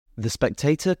The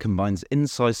Spectator combines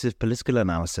incisive political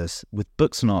analysis with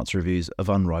books and arts reviews of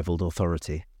unrivalled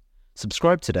authority.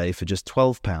 Subscribe today for just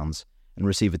 £12 and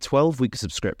receive a 12-week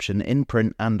subscription in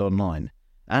print and online,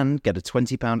 and get a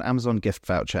 £20 Amazon gift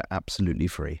voucher absolutely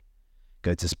free.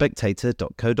 Go to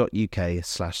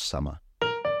spectator.co.uk/summer.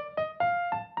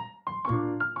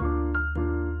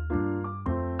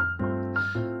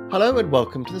 Hello and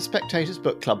welcome to the Spectator's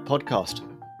Book Club podcast.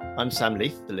 I'm Sam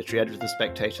Leith, the literary editor of The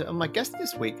Spectator, and my guest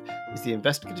this week is the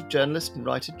investigative journalist and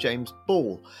writer James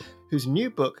Ball, whose new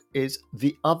book is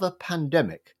The Other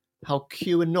Pandemic: How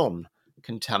QAnon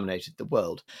Contaminated the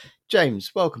World.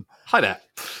 James, welcome. Hi there.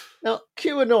 Now,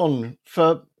 QAnon,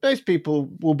 for most people,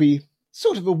 will be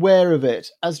sort of aware of it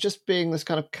as just being this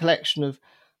kind of collection of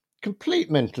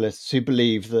complete mentalists who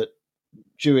believe that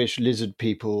Jewish lizard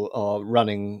people are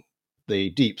running the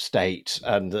deep state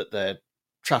and that they're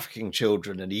trafficking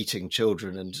children and eating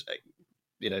children and,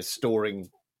 storing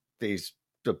the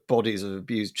bodies of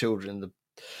abused children in the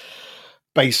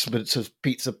basements of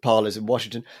pizza parlours in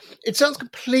Washington. It sounds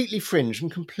completely fringe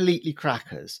and completely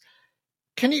crackers.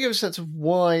 Can you give a sense of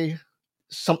why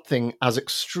something as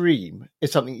extreme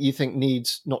is something you think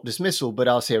needs not dismissal, but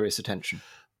our serious attention?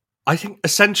 I think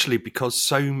essentially because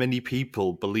so many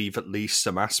people believe at least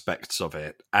some aspects of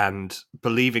it, and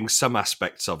believing some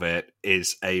aspects of it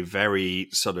is a very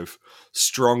sort of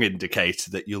strong indicator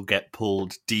that you'll get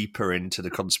pulled deeper into the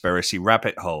conspiracy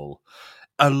rabbit hole.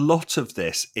 A lot of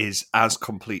this is as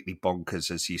completely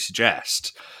bonkers as you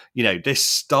suggest. This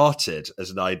started as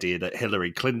an idea that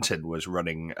Hillary Clinton was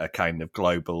running a kind of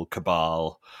global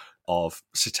cabal of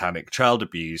satanic child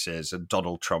abusers, and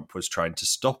Donald Trump was trying to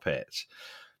stop it.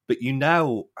 But you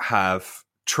now have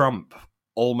Trump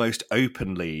almost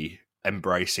openly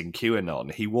embracing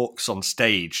QAnon. He walks on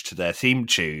stage to their theme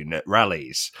tune at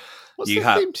rallies. What's the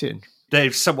theme tune?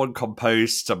 Someone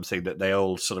composed something that they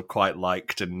all sort of quite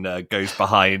liked and goes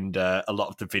behind a lot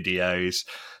of the videos.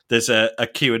 There's a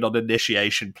QAnon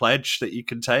initiation pledge that you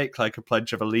can take, like a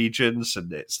pledge of allegiance,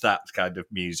 and it's that kind of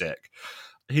music.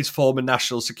 His former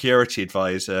national security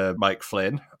advisor, Mike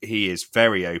Flynn, he is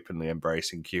very openly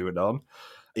embracing QAnon.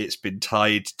 It's been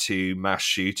tied to mass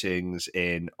shootings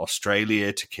in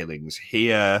Australia, to killings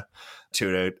here,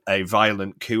 to a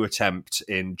violent coup attempt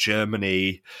in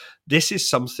Germany. This is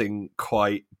something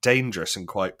quite dangerous and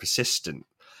quite persistent.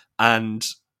 And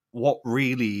what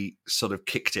really sort of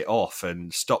kicked it off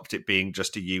and stopped it being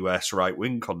just a US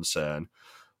right-wing concern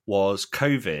was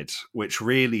COVID, which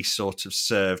really sort of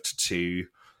served to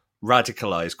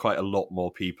radicalize quite a lot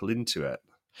more people into it.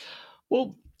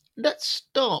 Well, let's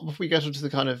start before we get into the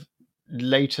kind of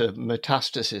later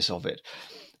metastasis of it.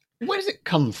 Where does it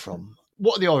come from?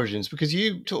 What are the origins? Because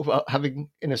you talk about having,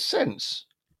 in a sense,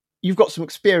 you've got some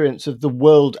experience of the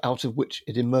world out of which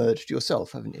it emerged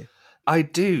yourself, haven't you? I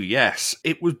do, yes.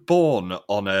 It was born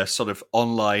on a sort of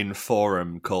online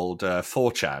forum called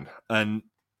 4chan. And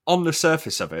on the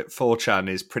surface of it, 4chan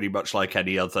is pretty much like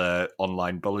any other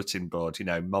online bulletin board,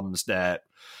 Mumsnet,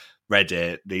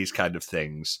 Reddit, these kind of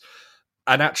things.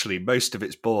 And actually, most of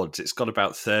its boards, it's got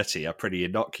about 30, are pretty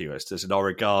innocuous. There's an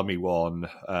origami one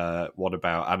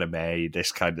about anime,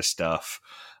 this kind of stuff.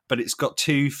 But it's got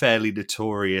two fairly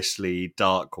notoriously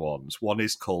dark ones. One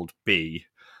is called B,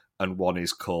 and one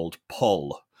is called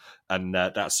Pol. And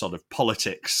that sort of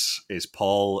politics is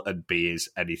Pol, and B is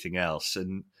anything else.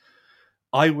 And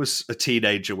I was a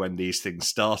teenager when these things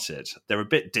started. They're a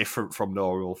bit different from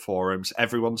normal forums.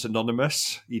 Everyone's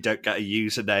anonymous. You don't get a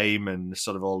username and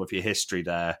sort of all of your history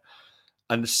there.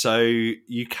 And so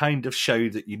you kind of show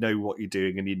that you know what you're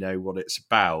doing and you know what it's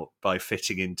about by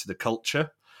fitting into the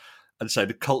culture. And so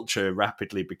the culture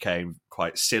rapidly became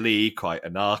quite silly, quite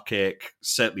anarchic,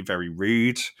 certainly very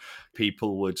rude.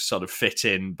 People would sort of fit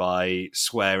in by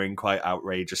swearing quite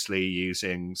outrageously,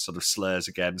 using sort of slurs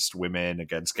against women,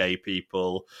 against gay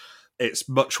people. It's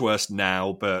much worse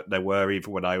now, but there were,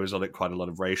 even when I was on it, quite a lot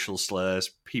of racial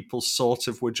slurs. People sort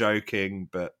of were joking,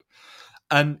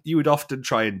 and you would often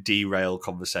try and derail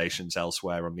conversations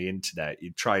elsewhere on the internet.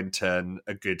 You'd try and turn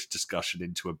a good discussion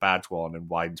into a bad one and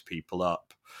wind people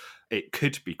up. It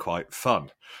could be quite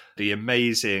fun. The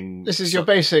amazing... This is your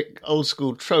basic old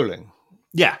school trolling.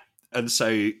 Yeah. And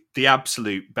so the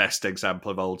absolute best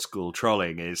example of old school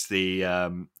trolling is there's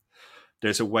a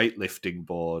weightlifting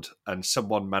board and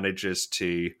someone manages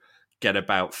to get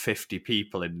about 50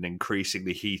 people in an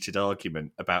increasingly heated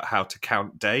argument about how to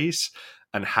count days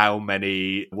and how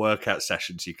many workout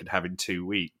sessions you can have in 2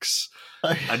 weeks.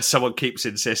 And someone keeps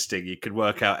insisting you can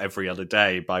work out every other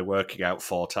day by working out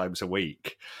 4 times a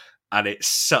week. And it's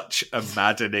such a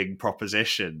maddening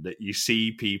proposition that you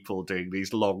see people doing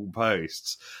these long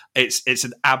posts. It's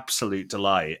an absolute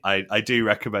delight. I do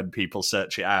recommend people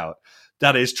search it out.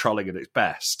 That is trolling at its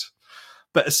best.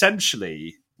 But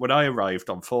essentially, when I arrived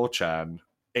on 4chan,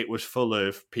 it was full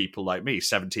of people like me,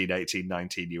 17, 18,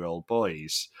 19-year-old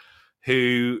boys,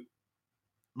 who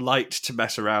liked to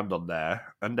mess around on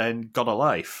there and then got a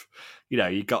life. You know,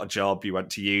 you got a job, you went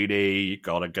to uni, you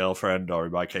got a girlfriend, or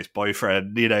in my case,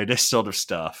 boyfriend, you know, this sort of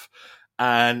stuff.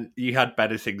 And you had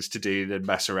better things to do than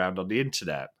mess around on the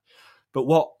internet. But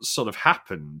what sort of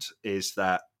happened is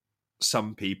that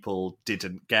some people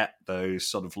didn't get those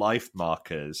sort of life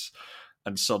markers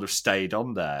and sort of stayed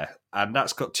on there. And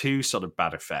that's got two sort of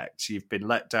bad effects. You've been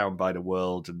let down by the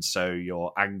world, and so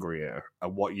you're angrier,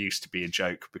 and what used to be a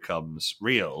joke becomes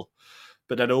real.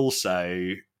 But then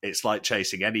also, it's like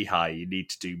chasing any high. You need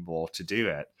to do more to do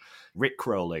it.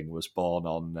 Rickrolling was born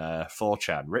on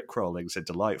 4chan. Rickrolling's a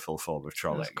delightful form of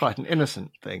trolling. It's quite an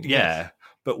innocent thing. Yeah. Yes.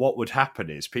 But what would happen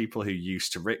is people who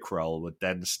used to rickroll would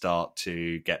then start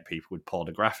to get people with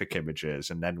pornographic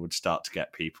images, and then would start to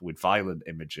get people with violent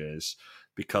images,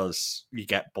 because you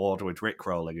get bored with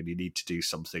rickrolling and you need to do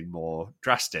something more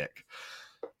drastic.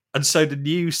 And so the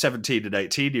new 17 and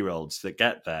 18-year-olds that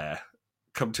get there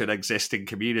come to an existing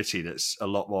community that's a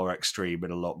lot more extreme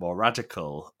and a lot more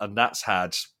radical. And that's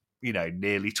had, you know,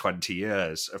 nearly 20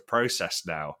 years of process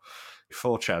now.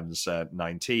 4chan's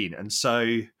 19. And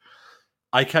so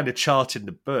I kind of chart in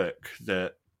the book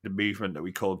that the movement that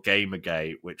we call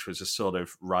Gamergate, which was a sort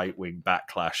of right-wing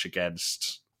backlash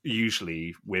against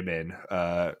usually women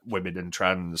and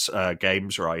trans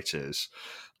games writers,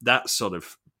 that sort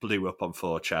of blew up on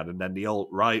 4chan, and then the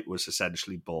alt-right was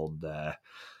essentially born there.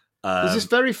 There's this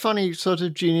very funny sort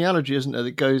of genealogy, isn't there,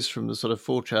 that goes from the sort of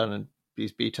 4chan and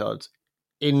these betards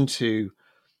into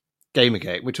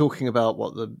Gamergate. We're talking about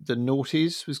what, the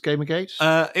noughties was Gamergate?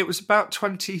 It was about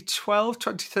 2012,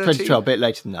 2013. 2012, a bit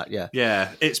later than that, yeah.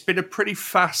 Yeah, it's been a pretty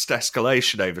fast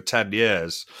escalation over 10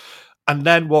 years. And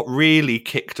then what really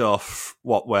kicked off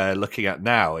what we're looking at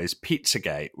now is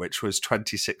Pizzagate, which was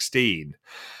 2016.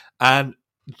 And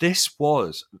this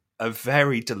was a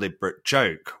very deliberate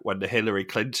joke when the Hillary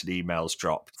Clinton emails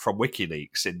dropped from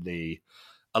WikiLeaks in the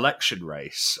election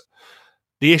race.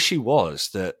 The issue was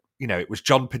that, you know, it was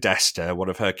John Podesta, one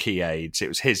of her key aides. It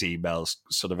was his emails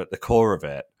sort of at the core of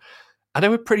it. And they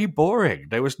were pretty boring.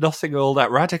 There was nothing all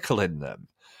that radical in them.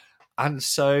 And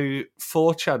so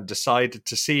 4chan decided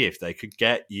to see if they could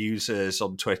get users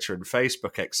on Twitter and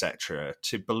Facebook, etc.,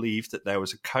 to believe that there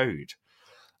was a code.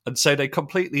 And so they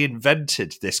completely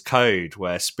invented this code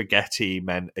where spaghetti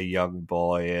meant a young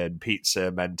boy and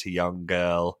pizza meant a young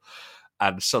girl,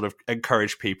 and sort of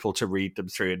encouraged people to read them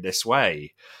through in this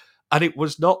way. And it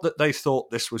was not that they thought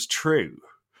this was true.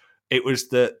 It was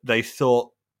that they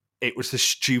thought it was the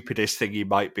stupidest thing you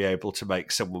might be able to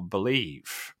make someone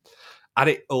believe. And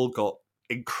it all got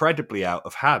incredibly out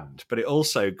of hand, but it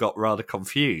also got rather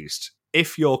confused.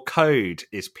 If your code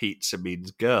is pizza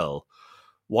means girl,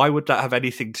 why would that have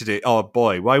anything to do... Oh,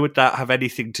 boy, why would that have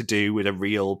anything to do with a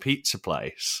real pizza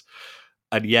place?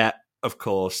 And yet, of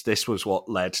course, this was what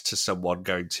led to someone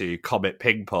going to Comet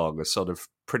Ping Pong, a sort of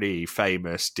pretty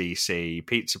famous DC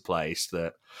pizza place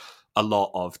that a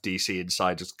lot of DC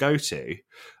insiders go to,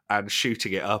 and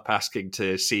shooting it up, asking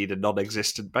to see the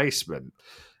non-existent basement.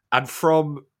 And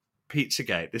from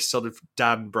Pizzagate, this sort of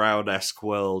Dan Brown-esque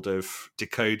world of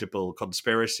decodable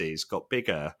conspiracies got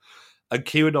bigger. And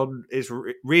QAnon is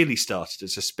really started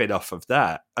as a spin-off of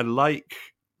that. And like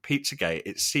Pizzagate,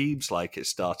 it seems like it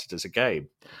started as a game.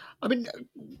 I mean,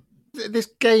 this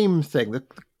game thing,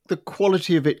 the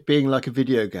quality of it being like a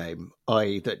video game,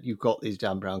 i.e. that you've got these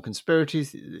Dan Brown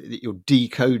conspiracies, that you're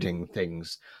decoding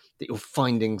things, that you're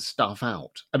finding stuff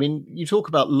out. I mean, you talk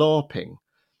about LARPing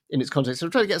in its context. So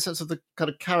I'm trying to get a sense of the kind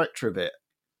of character of it.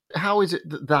 How is it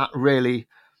that really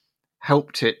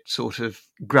helped it sort of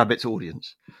grab its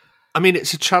audience? I mean,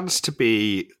 it's a chance to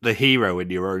be the hero in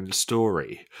your own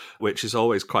story, which is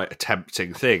always quite a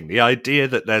tempting thing. The idea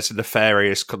that there's a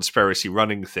nefarious conspiracy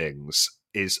running things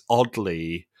is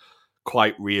oddly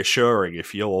quite reassuring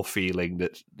if you're feeling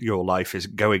that your life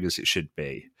isn't going as it should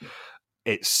be.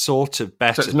 It's sort of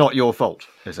better. So it's not your fault,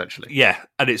 essentially. Yeah,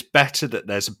 and it's better that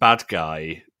there's a bad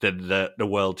guy than that the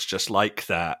world's just like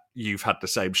that. You've had the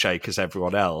same shake as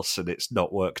everyone else and it's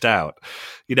not worked out.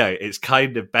 You know, it's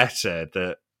kind of better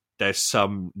that there's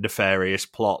some nefarious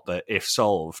plot that if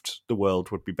solved, the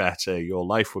world would be better, your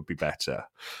life would be better.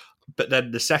 But then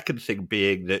the second thing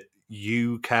being that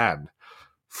you can,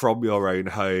 from your own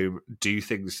home, do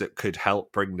things that could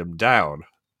help bring them down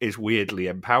is weirdly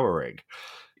empowering.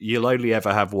 you'll only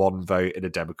ever have one vote in a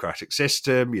democratic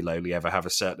system. You'll only ever have a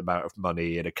certain amount of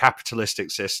money in a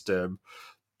capitalistic system.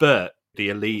 But the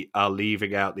elite are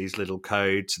leaving out these little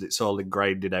codes and it's all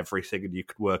ingrained in everything and you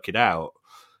can work it out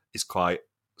is quite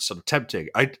sort of tempting.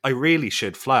 I really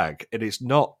should flag it is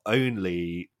not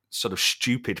only sort of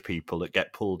stupid people that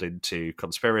get pulled into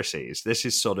conspiracies. This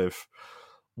is sort of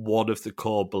one of the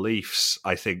core beliefs,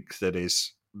 I think, that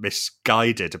is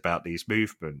misguided about these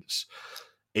movements.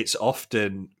 It's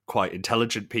often quite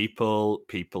intelligent people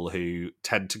who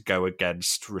tend to go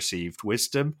against received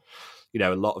wisdom. You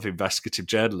know, a lot of investigative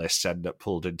journalists end up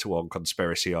pulled into one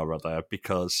conspiracy or other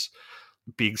because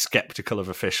being skeptical of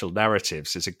official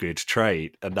narratives is a good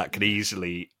trait, and that can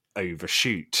easily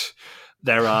overshoot.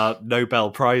 There are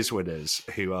Nobel Prize winners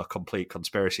who are complete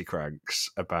conspiracy cranks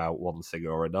about one thing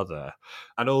or another.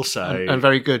 And also... And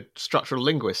very good structural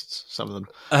linguists, some of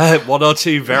them. One or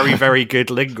two very, very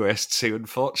good linguists who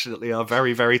unfortunately are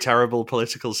very, very terrible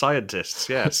political scientists,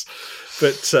 yes.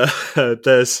 But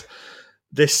there's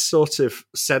this sort of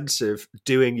sense of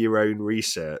doing your own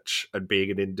research and being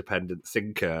an independent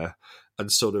thinker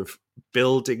and sort of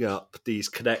building up these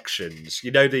connections.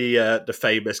 You know the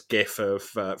famous gif of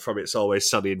from It's Always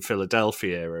Sunny in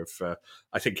Philadelphia of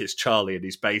I think it's Charlie in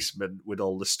his basement with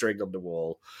all the string on the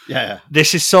wall. Yeah.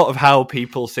 This is sort of how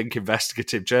people think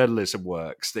investigative journalism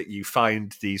works, that you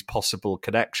find these possible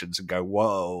connections and go,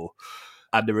 whoa.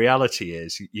 And the reality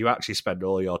is you actually spend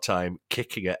all your time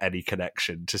kicking at any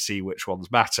connection to see which ones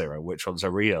matter and which ones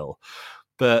are real.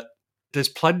 But there's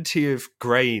plenty of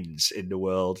grains in the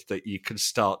world that you can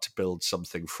start to build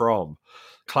something from.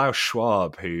 Klaus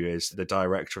Schwab, who is the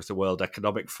director of the World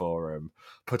Economic Forum,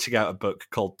 putting out a book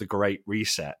called The Great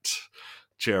Reset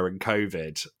during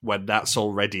COVID, when that's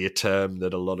already a term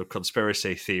that a lot of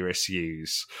conspiracy theorists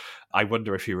use. I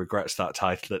wonder if he regrets that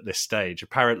title at this stage.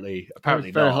 Apparently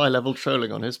very not. high-level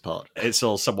trolling on his part. It's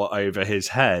all somewhat over his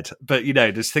head. But, you know,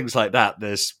 there's things like that.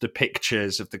 There's the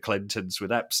pictures of the Clintons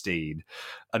with Epstein,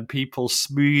 and people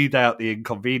smooth out the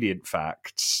inconvenient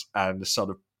facts and sort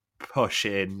of push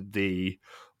in the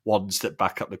ones that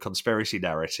back up the conspiracy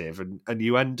narrative. And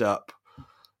you end up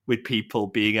with people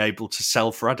being able to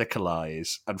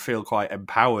self-radicalize and feel quite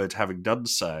empowered having done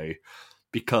so,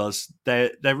 because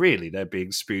they're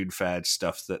being spoon-fed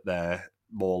stuff that they're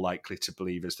more likely to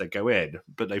believe as they go in,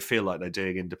 but they feel like they're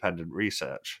doing independent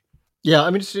research. Yeah,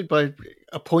 I'm interested by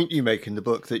a point you make in the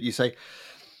book that you say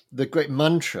the great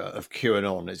mantra of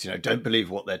QAnon is, don't believe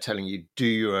what they're telling you, do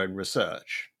your own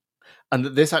research. And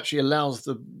that this actually allows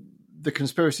the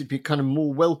conspiracy to be kind of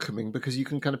more welcoming because you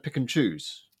can kind of pick and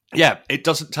choose. Yeah, it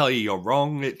doesn't tell you you're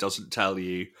wrong. It doesn't tell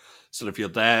you sort of you're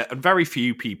there. And very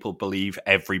few people believe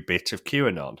every bit of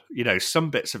QAnon. You know, some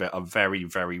bits of it are very,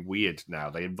 very weird now.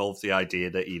 They involve the idea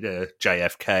that either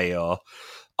JFK or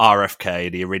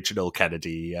RFK, the original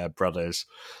Kennedy brothers,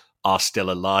 are still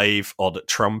alive, or that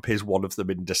Trump is one of them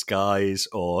in disguise,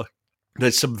 or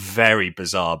there's some very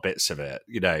bizarre bits of it.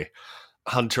 You know,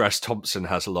 Hunter S. Thompson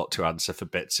has a lot to answer for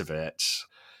bits of it.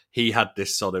 He had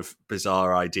this sort of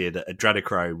bizarre idea that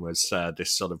adrenochrome was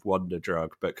this sort of wonder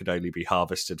drug, but could only be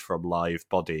harvested from live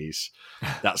bodies.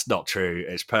 That's not true.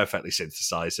 It's perfectly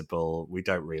synthesizable. We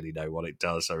don't really know what it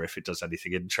does or if it does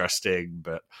anything interesting,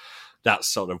 but that's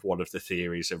sort of one of the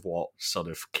theories of what sort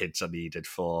of kids are needed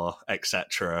for,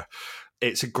 etc.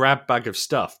 It's a grab bag of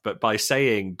stuff, but by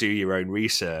saying do your own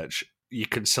research, you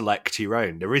can select your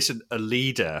own. There isn't a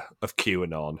leader of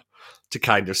QAnon to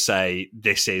kind of say,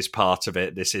 this is part of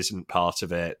it, this isn't part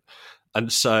of it.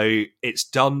 And so it's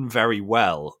done very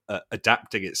well at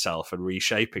adapting itself and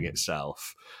reshaping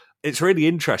itself. It's really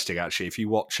interesting, actually, if you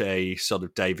watch a sort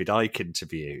of David Icke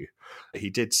interview. He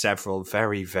did several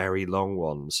very, very long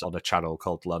ones on a channel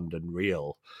called London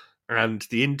Real. And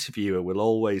the interviewer will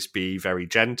always be very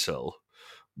gentle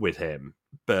with him.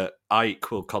 But Icke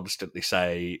will constantly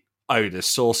say, oh, there's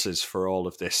sources for all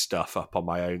of this stuff up on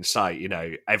my own site. You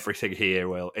know, everything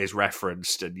here is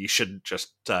referenced and you shouldn't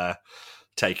just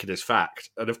take it as fact.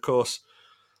 And of course,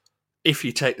 if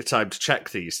you take the time to check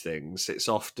these things, it's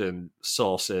often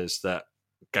sources that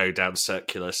go down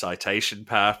circular citation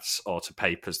paths or to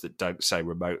papers that don't say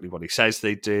remotely what he says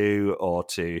they do,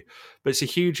 but it's a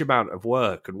huge amount of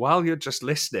work. And while you're just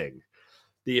listening,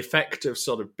 the effect of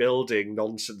sort of building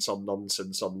nonsense on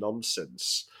nonsense on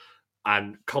nonsense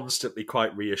and constantly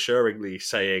quite reassuringly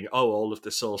saying, oh, all of the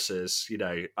sources,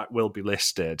 will be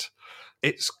listed.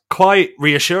 It's quite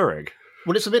reassuring.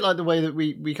 Well, it's a bit like the way that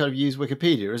we kind of use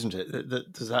Wikipedia, isn't it?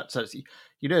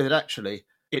 That actually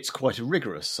it's quite a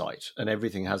rigorous site and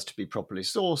everything has to be properly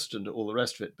sourced and all the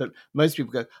rest of it. But most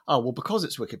people go, oh, well, because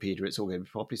it's Wikipedia, it's all going to be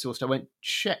properly sourced. I won't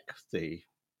check the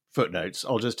footnotes,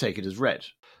 I'll just take it as read.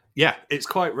 Yeah, it's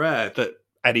quite rare that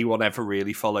anyone ever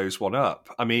really follows one up.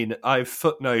 I mean, I've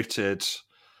footnoted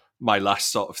my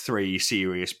last sort of 3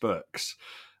 serious books,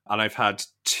 and I've had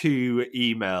 2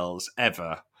 emails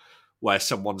ever where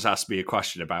someone's asked me a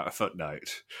question about a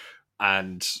footnote.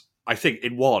 And I think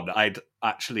in one, I'd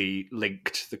actually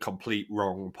linked the complete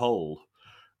wrong poll.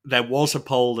 There was a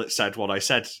poll that said what I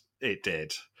said it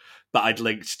did, but I'd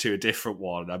linked to a different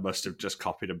one. I must have just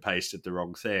copied and pasted the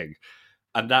wrong thing.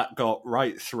 And that got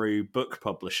right through book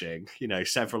publishing,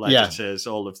 several editors,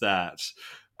 all of that.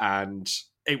 And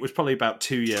it was probably about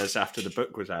 2 years after the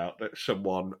book was out that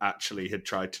someone actually had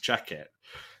tried to check it.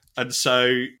 And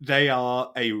so they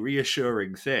are a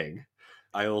reassuring thing.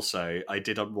 I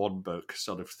did on one book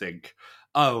sort of think,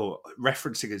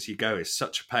 referencing as you go is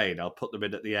such a pain. I'll put them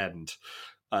in at the end.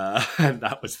 And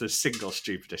that was the single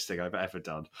stupidest thing I've ever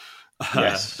done.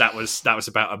 Yes. That was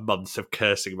about a month of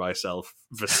cursing myself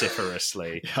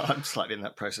vociferously. Yeah, I'm slightly in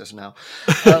that process now.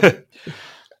 I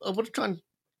want to try and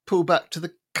pull back to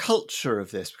the culture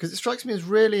of this, because it strikes me as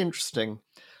really interesting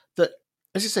that,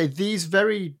 as you say, these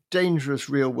very dangerous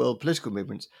real-world political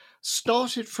movements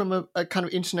started from a kind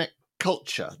of internet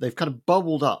culture. They've kind of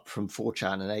bubbled up from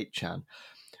 4chan and 8chan,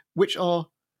 which are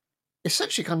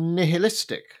essentially kind of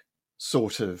nihilistic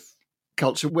sort of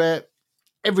culture where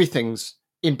everything's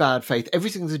in bad faith,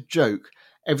 everything's a joke,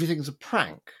 everything's a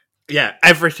prank. Yeah,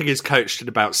 everything is coached at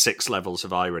about 6 levels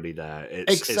of irony there.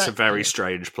 It's a very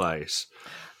strange place.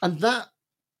 And that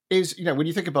is, when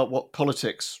you think about what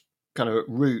politics kind of at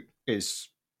root is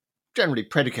generally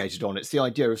predicated on, it's the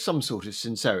idea of some sort of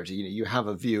sincerity. You have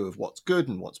a view of what's good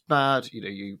and what's bad.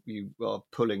 You are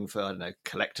pulling for, I don't know,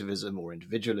 collectivism or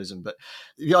individualism. But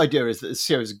the idea is that there's a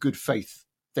series of good faith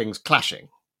things clashing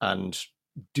and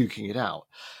duking it out.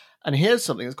 And here's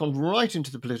something that's gone right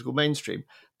into the political mainstream,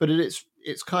 but at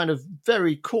its kind of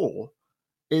very core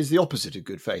is the opposite of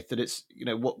good faith, that it's,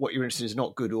 what you're interested in is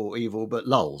not good or evil, but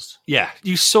lulls. Yeah,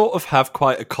 you sort of have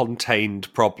quite a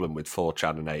contained problem with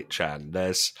 4chan and 8chan.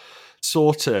 There's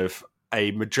sort of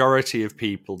a majority of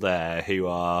people there who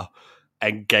are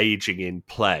engaging in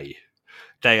play.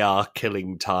 They are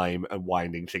killing time and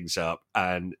winding things up.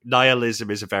 And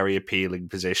nihilism is a very appealing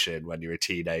position when you're a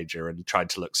teenager and trying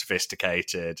to look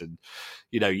sophisticated. And,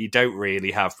 you don't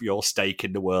really have your stake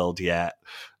in the world yet.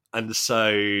 And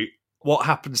so what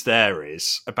happens there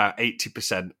is about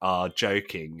 80% are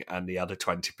joking and the other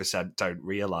 20% don't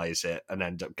realise it and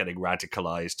end up getting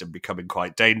radicalised and becoming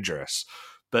quite dangerous.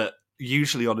 But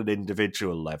usually on an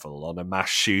individual level, on a mass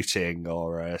shooting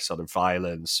or a sort of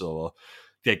violence, or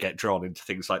they get drawn into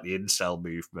things like the incel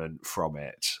movement from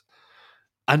it.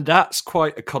 And that's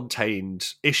quite a contained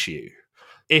issue.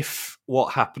 If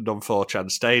what happened on 4chan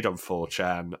stayed on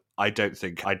 4chan, I don't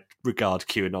think I'd regard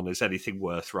QAnon as anything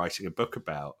worth writing a book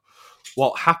about.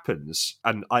 What happens,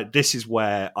 and this is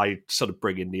where I sort of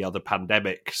bring in the other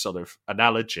pandemic sort of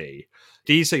analogy.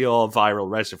 These are your viral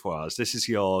reservoirs. This is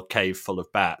your cave full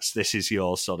of bats. This is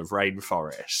your sort of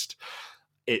rainforest.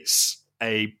 It's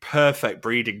a perfect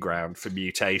breeding ground for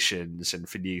mutations and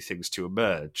for new things to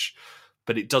emerge,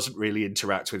 but it doesn't really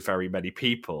interact with very many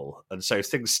people. And so if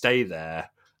things stay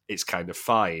there, it's kind of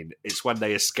fine. It's when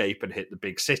they escape and hit the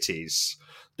big cities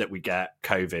that we get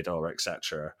COVID or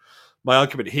etc. My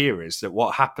argument here is that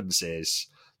what happens is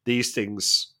these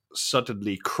things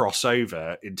suddenly cross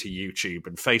over into YouTube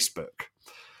and Facebook.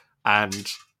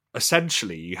 And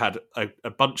essentially you had a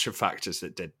bunch of factors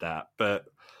that did that, but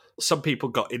some people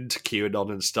got into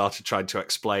QAnon and started trying to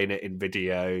explain it in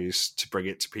videos to bring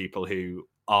it to people who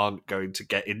aren't going to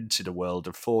get into the world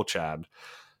of 4chan.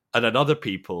 And then other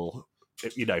people,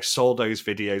 saw those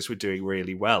videos were doing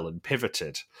really well and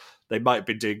pivoted. They might have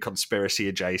been doing conspiracy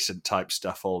adjacent type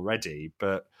stuff already,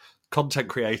 but content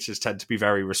creators tend to be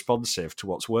very responsive to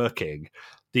what's working.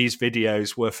 These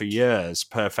videos were for years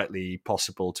perfectly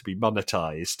possible to be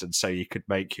monetized, and so you could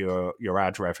make your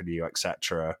ad revenue,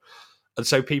 etc. And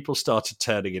so people started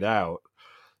turning it out.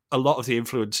 A lot of the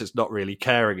influencers not really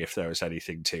caring if there was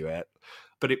anything to it,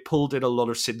 but it pulled in a lot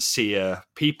of sincere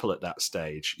people at that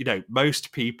stage.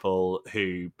 Most people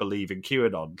who believe in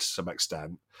QAnon to some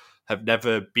extent have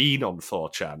never been on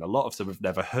 4chan. A lot of them have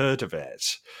never heard of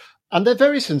it. And they're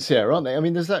very sincere, aren't they? I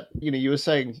mean, there's that, you were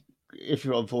saying if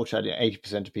you're on 4chan,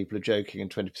 80% of people are joking and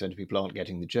 20% of people aren't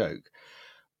getting the joke.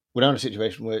 We're now in a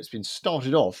situation where it's been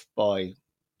started off by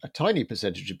a tiny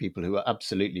percentage of people who are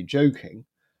absolutely joking,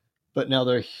 but now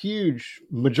there are a huge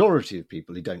majority of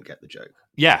people who don't get the joke.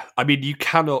 Yeah, I mean, you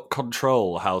cannot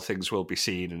control how things will be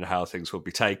seen and how things will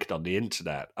be taken on the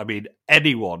internet. I mean,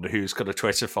 anyone who's got a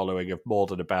Twitter following of more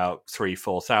than about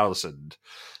 3,000-4,000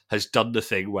 has done the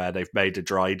thing where they've made a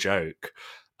dry joke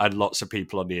And lots of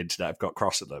people on the internet have got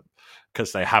cross at them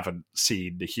because they haven't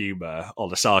seen the humour or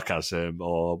the sarcasm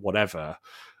or whatever.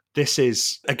 This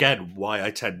is, again, why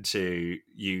I tend to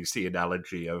use the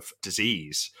analogy of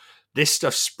disease. This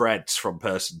stuff spreads from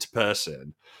person to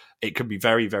person. It can be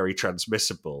very, very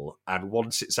transmissible. And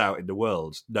once it's out in the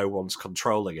world, no one's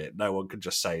controlling it. No one can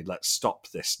just say, let's stop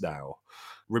this now.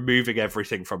 Removing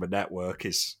everything from a network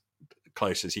is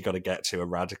close as you got to get to a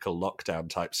radical lockdown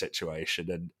type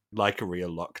situation. And like a real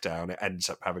lockdown, it ends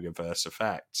up having adverse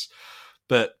effects.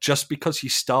 But just because you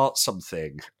start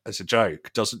something as a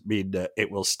joke doesn't mean that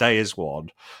it will stay as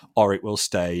one or it will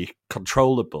stay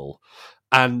controllable.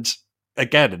 And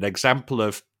again, an example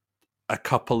of a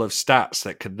couple of stats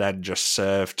that can then just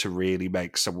serve to really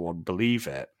make someone believe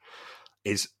it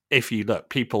is if you look,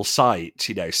 people cite,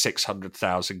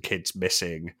 600,000 kids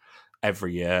missing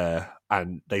every year,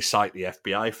 and they cite the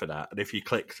FBI for that. And if you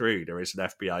click through, there is an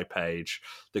FBI page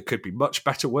that could be much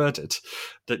better worded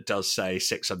that does say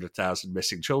 600,000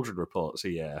 missing children reports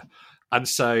a year. And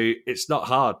so it's not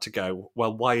hard to go,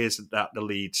 well, why isn't that the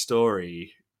lead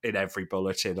story in every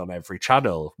bulletin on every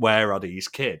channel? Where are these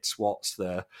kids?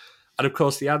 And of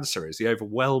course, the answer is the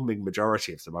overwhelming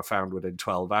majority of them are found within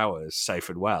 12 hours, safe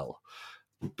and well.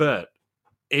 But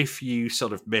if you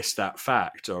sort of miss that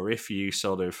fact, or if you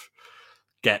sort of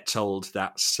get told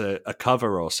that's a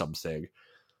cover or something,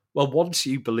 well, once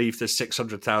you believe there's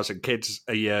 600,000 kids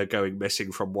a year going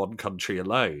missing from one country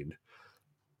alone,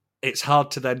 it's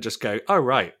hard to then just go, oh,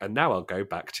 right, and now I'll go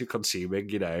back to consuming,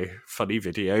 funny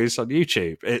videos on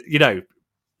YouTube.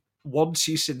 Once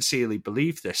you sincerely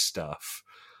believe this stuff,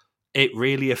 it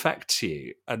really affects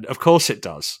you. And of course it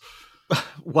does.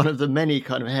 One of the many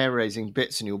kind of hair-raising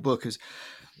bits in your book is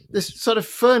this sort of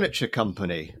furniture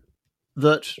company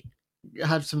that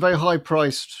had some very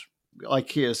high-priced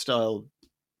IKEA-style,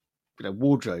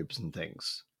 wardrobes and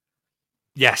things.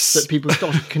 Yes. That people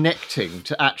started connecting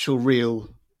to actual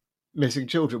real missing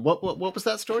children. What was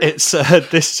that story? This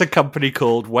is a company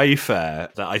called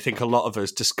Wayfair that I think a lot of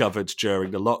us discovered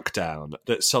during the lockdown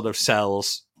that sort of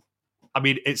sells... I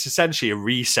mean, it's essentially a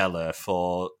reseller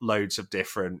for loads of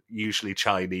different, usually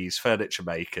Chinese furniture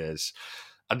makers.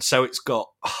 And so it's got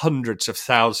hundreds of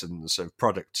thousands of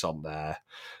products on there,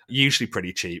 usually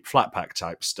pretty cheap, flat pack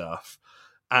type stuff.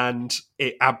 And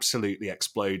it absolutely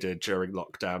exploded during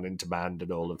lockdown in demand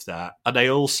and all of that. And they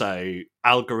also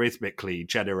algorithmically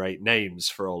generate names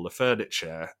for all the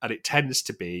furniture. And it tends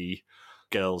to be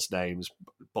girls' names,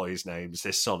 boys' names,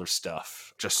 this sort of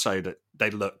stuff, just so that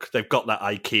they've got that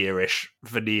IKEA-ish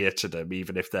veneer to them,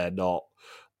 even if they're not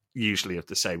usually of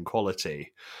the same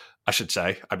quality. I should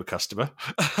say, I'm a customer.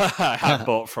 I have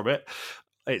bought from it.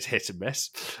 It's hit and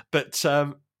miss. But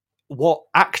what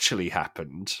actually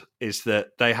happened is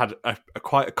that they had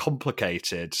quite a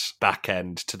complicated back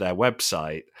end to their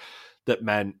website that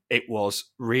meant it was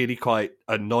really quite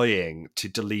annoying to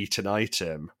delete an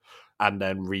item and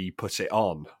then re-put it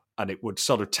on. And it would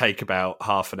sort of take about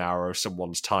half an hour of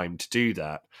someone's time to do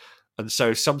that. And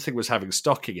so if something was having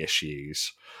stocking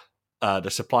issues, the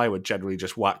supplier would generally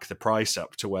just whack the price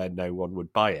up to where no one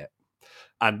would buy it.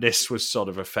 And this was sort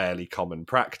of a fairly common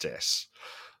practice.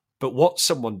 But what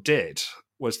someone did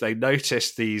was they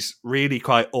noticed these really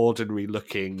quite ordinary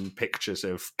looking pictures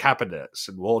of cabinets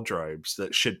and wardrobes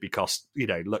that should be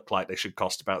look like they should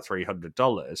cost about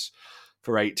 $300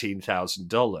 for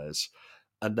 $18,000.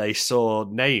 And they saw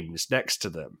names next to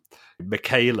them,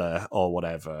 Michaela or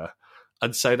whatever.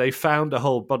 And so they found a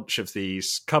whole bunch of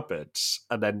these cupboards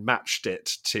and then matched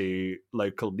it to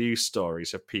local news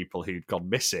stories of people who'd gone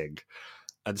missing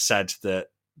and said that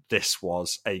this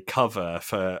was a cover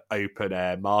for open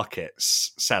air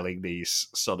markets selling these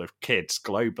sort of kids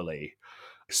globally.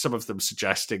 Some of them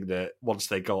suggesting that once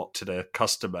they got to the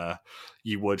customer,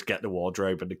 you would get the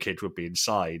wardrobe and the kid would be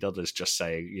inside. Others just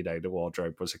saying, the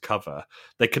wardrobe was a cover.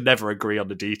 They could never agree on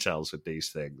the details with these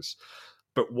things.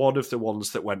 But one of the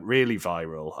ones that went really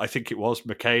viral, I think it was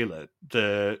Michaela,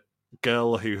 the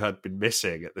girl who had been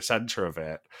missing at the centre of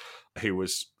it, who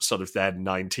was sort of then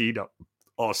 19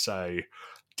 or so,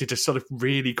 did a sort of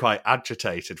really quite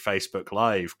agitated Facebook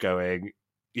Live going,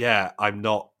 yeah, I'm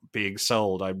not being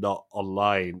sold. I'm not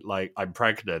online. Like, I'm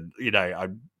pregnant.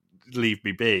 Leave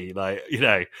me be.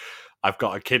 Like, I've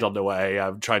got a kid on the way.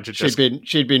 I'm trying to just...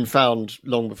 She'd been found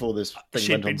long before this thing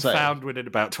went on sale. She'd been found within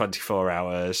about 24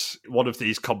 hours. One of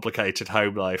these complicated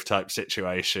home life type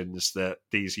situations that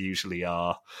these usually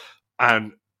are.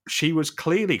 And she was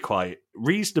clearly quite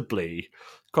reasonably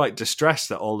quite distressed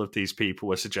that all of these people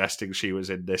were suggesting she was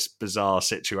in this bizarre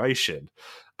situation.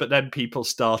 But then people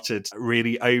started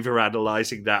really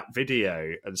overanalyzing that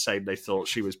video and saying they thought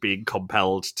she was being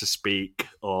compelled to speak,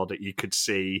 or that you could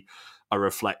see a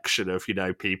reflection of,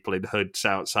 people in hoods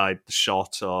outside the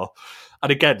shot.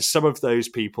 And again, some of those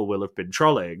people will have been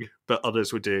trolling, but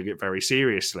others were doing it very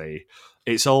seriously.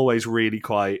 It's always really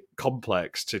quite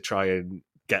complex to try and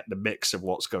get the mix of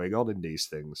what's going on in these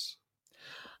things.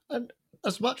 And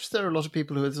as much as there are a lot of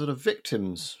people who are sort of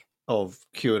victims of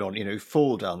QAnon, who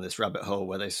fall down this rabbit hole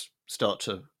where they start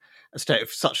to a state of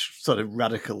such sort of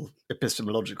radical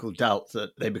epistemological doubt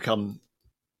that they become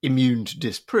immune to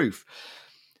disproof,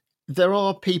 there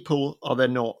are people, are there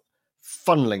not,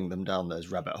 funneling them down those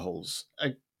rabbit holes?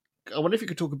 I wonder if you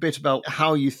could talk a bit about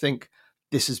how you think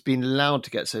this has been allowed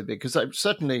to get so big, because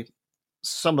certainly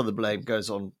some of the blame goes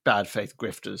on bad faith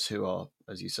grifters who are,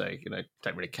 as you say,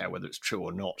 don't really care whether it's true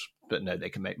or not, but know they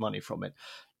can make money from it.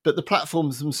 But the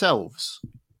platforms themselves,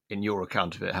 in your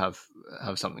account of it, have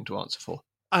something to answer for.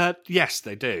 Yes,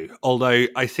 they do. Although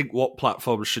I think what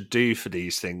platforms should do for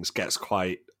these things gets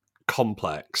quite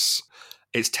complex.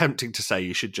 It's tempting to say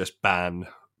you should just ban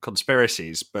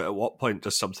conspiracies, but at what point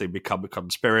does something become a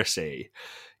conspiracy?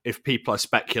 If people are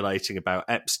speculating about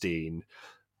Epstein,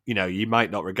 you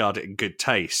might not regard it in good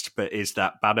taste, but is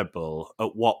that bannable?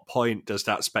 At what point does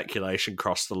that speculation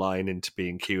cross the line into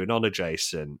being QAnon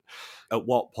adjacent? At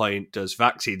what point does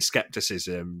vaccine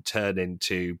skepticism turn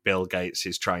into Bill Gates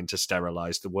is trying to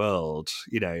sterilize the world?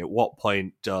 At what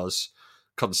point does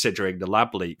considering the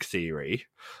lab leak theory,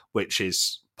 which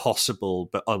is possible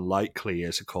but unlikely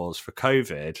as a cause for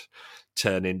COVID,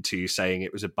 turn into saying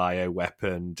it was a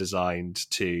bioweapon designed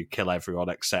to kill everyone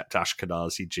except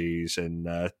Ashkenazi Jews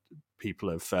and people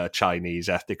of Chinese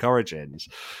ethnic origins?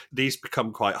 These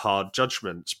become quite hard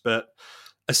judgments, but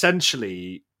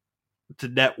essentially the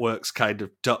networks kind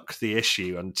of duck the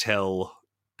issue until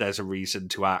there's a reason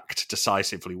to act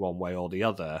decisively one way or the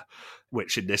other,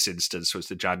 which in this instance was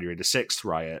the January the 6th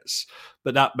riots.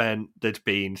 But that meant there'd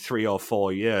been 3 or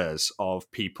 4 years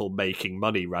of people making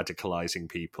money radicalizing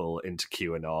people into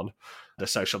QAnon, the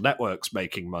social networks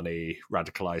making money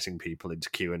radicalizing people into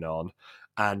QAnon.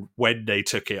 And when they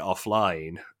took it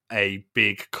offline, a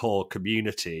big core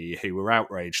community who were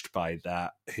outraged by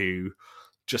that, who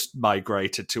just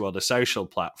migrated to other social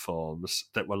platforms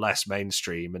that were less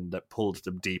mainstream and that pulled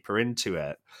them deeper into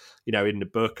it. In the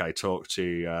book, I talk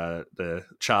to the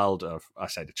child of, I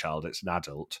say the child, it's an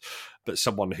adult, but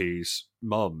someone whose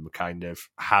mum kind of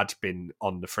had been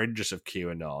on the fringes of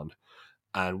QAnon,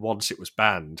 and once it was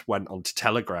banned, went on to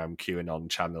Telegram QAnon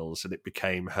channels, and it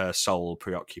became her sole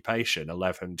preoccupation,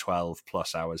 11, 12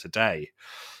 plus hours a day.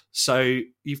 So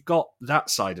you've got that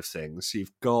side of things.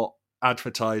 You've got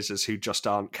advertisers who just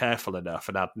aren't careful enough,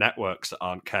 and ad networks that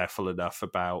aren't careful enough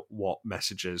about what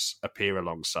messages appear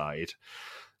alongside.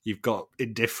 You've got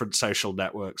indifferent social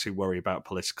networks who worry about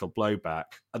political blowback.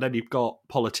 And then you've got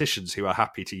politicians who are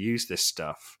happy to use this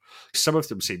stuff. Some of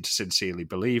them seem to sincerely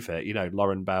believe it.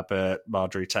 Lauren Babbitt,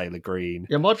 Marjorie Taylor Greene.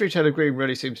 Yeah, Marjorie Taylor Greene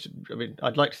really seems to...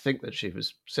 I'd like to think that she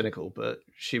was cynical, but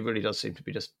she really does seem to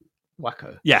be just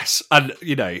wacko. Yes. And,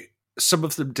 some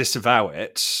of them disavow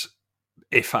it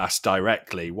if asked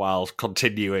directly, while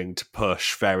continuing to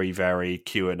push very, very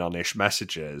QAnon-ish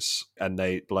messages, and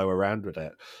they blow around with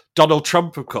it. Donald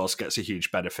Trump, of course, gets a huge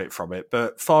benefit from it,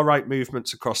 but far-right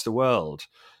movements across the world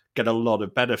get a lot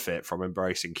of benefit from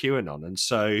embracing QAnon, and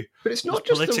so but it's not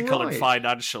just political the right. and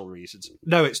financial reasons.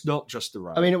 No, it's not just the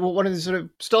right. One of the sort of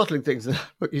startling things that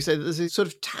you say, that there's these sort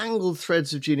of tangled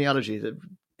threads of genealogy that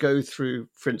go through,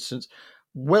 for instance,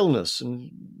 wellness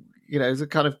and, the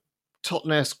kind of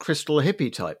Totnes crystal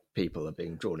hippie type people are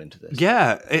being drawn into this.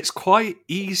 Yeah, it's quite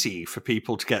easy for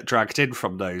people to get dragged in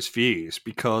from those views,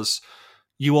 because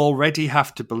you already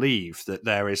have to believe that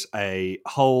there is a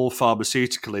whole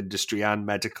pharmaceutical industry and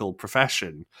medical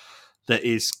profession that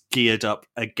is geared up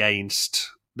against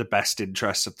the best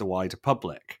interests of the wider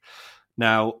public.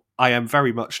 Now, I am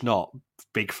very much not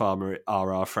Big Pharma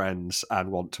are our friends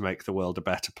and want to make the world a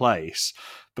better place,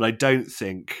 but I don't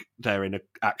think they're in an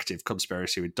active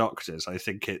conspiracy with doctors. I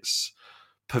think it's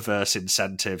perverse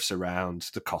incentives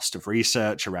around the cost of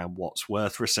research, around what's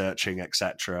worth researching,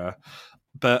 etc.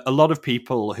 But a lot of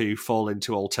people who fall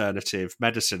into alternative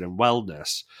medicine and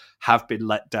wellness have been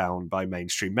let down by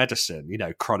mainstream medicine.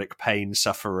 Chronic pain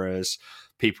sufferers,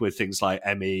 people with things like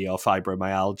ME or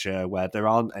fibromyalgia, where there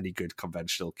aren't any good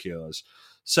conventional cures.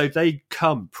 So they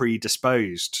come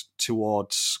predisposed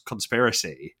towards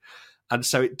conspiracy. And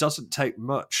so it doesn't take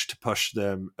much to push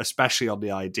them, especially on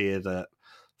the idea that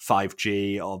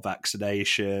 5G or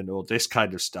vaccination or this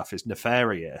kind of stuff is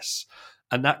nefarious.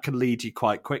 And that can lead you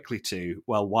quite quickly to,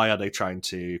 well, why are they trying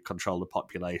to control the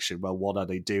population? Well, what are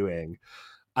they doing?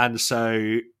 And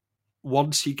so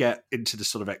once you get into the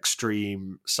sort of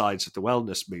extreme sides of the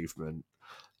wellness movement,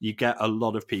 you get a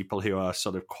lot of people who are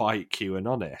sort of quite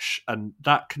QAnon-ish, and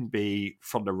that can be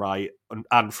from the right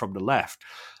and from the left.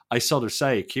 I sort of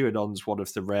say QAnon's one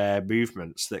of the rare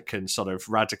movements that can sort of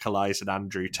radicalize an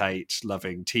Andrew Tate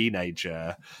loving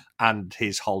teenager and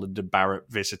his Holland and Barrett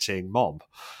visiting mom.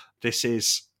 This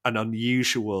is an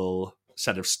unusual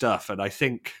set of stuff, and I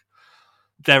think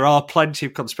there are plenty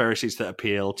of conspiracies that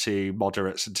appeal to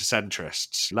moderates and to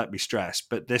centrists, let me stress,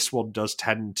 but this one does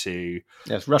tend to...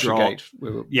 Yes, Russiagate,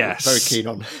 we were very keen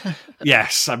on.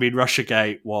 Yes, I mean,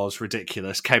 Russiagate was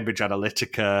ridiculous. Cambridge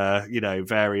Analytica,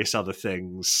 various other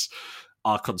things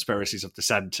are conspiracies of the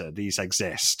centre. These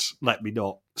exist. Let me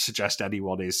not suggest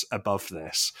anyone is above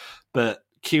this. But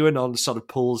QAnon sort of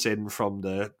pulls in from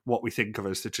what we think of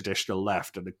as the traditional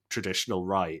left and the traditional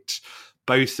right,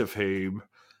 both of whom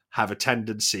have a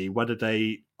tendency, whether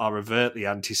they are overtly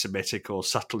anti-Semitic or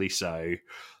subtly so,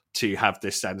 to have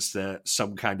this sense that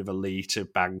some kind of elite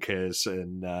of bankers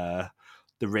and the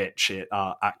rich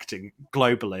are acting,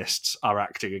 globalists are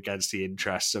acting against the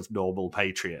interests of normal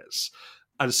patriots.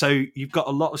 And so you've got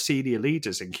a lot of senior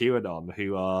leaders in QAnon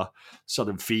who are sort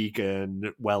of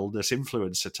vegan wellness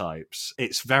influencer types.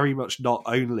 It's very much not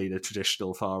only the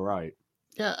traditional far right.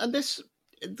 Yeah, and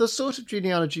the sort of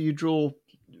genealogy you draw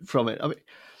from it, I mean,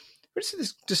 it's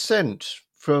this descent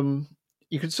from,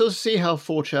 you can sort of see how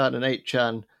 4chan and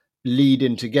 8chan lead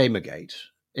into Gamergate,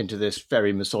 into this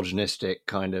very misogynistic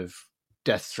kind of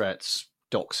death threats,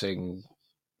 doxing,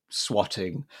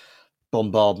 swatting,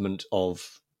 bombardment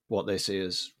of what they see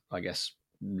as, I guess,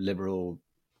 liberal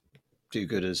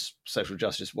do-gooders, social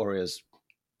justice warriors,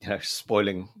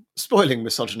 spoiling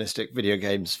misogynistic video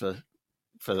games for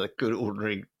the good,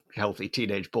 ordinary, healthy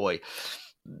teenage boy.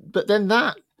 But then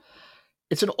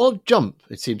it's an odd jump,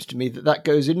 it seems to me, that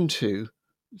goes into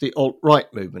the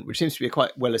alt-right movement, which seems to be a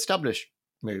quite well-established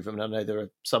move. I mean, I know there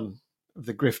are some of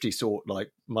the grifty sort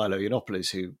like Milo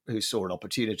Yiannopoulos who saw an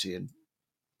opportunity and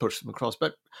pushed them across.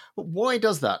 But why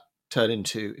does that turn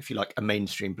into, if you like, a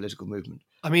mainstream political movement?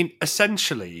 I mean,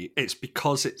 essentially, it's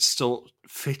because it's still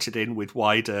fitted in with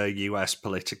wider US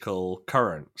political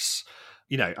currents.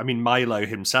 Milo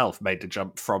himself made the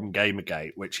jump from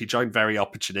Gamergate, which he joined very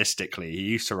opportunistically. He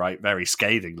used to write very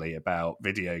scathingly about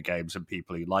video games and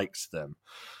people who liked them.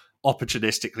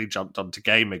 Opportunistically jumped onto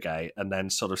Gamergate and then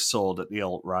sort of saw that the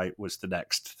alt-right was the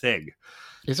next thing.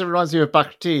 It sort of reminds me of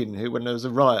Bakhtin, who, when there was a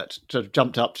riot, sort of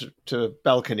jumped up to a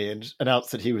balcony and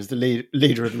announced that he was the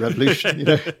leader of the revolution,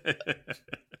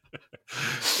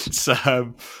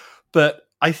 But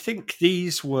I think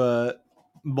these were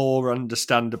more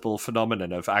understandable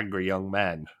phenomenon of angry young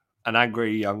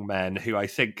men who I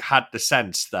think had the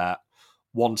sense that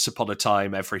once upon a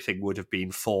time everything would have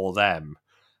been for them,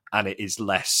 and it is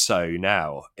less so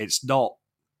now. It's not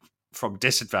from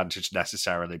disadvantage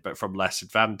necessarily, but from less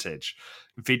advantage.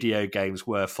 Video games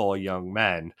were for young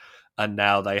men, and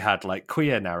now they had like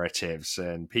queer narratives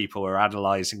and people were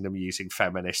analysing them using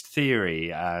feminist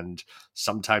theory, and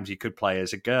sometimes you could play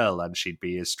as a girl and she'd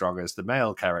be as strong as the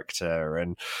male character,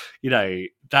 and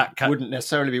that wouldn't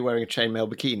necessarily be wearing a chainmail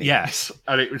bikini. Yes,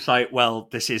 and it was like, well,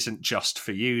 this isn't just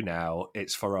for you now,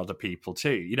 it's for other people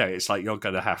too. It's like you're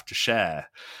going to have to share.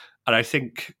 And I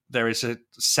think there is a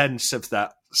sense of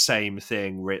that same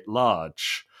thing writ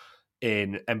large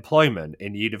in employment,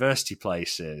 in university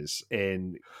places,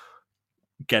 in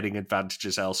getting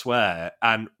advantages elsewhere.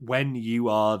 And when you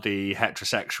are the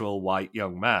heterosexual white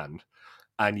young man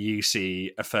and you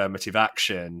see affirmative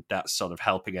action that's sort of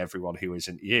helping everyone who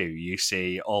isn't you, you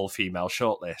see all female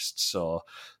shortlists or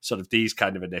sort of these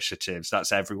kind of initiatives,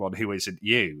 that's everyone who isn't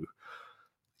you.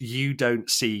 You don't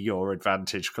see your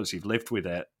advantage because you've lived with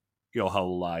it your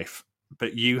whole life,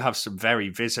 but you have some very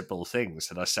visible things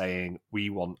that are saying we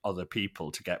want other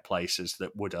people to get places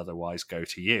that would otherwise go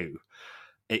to you.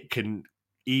 It can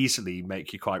easily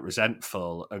make you quite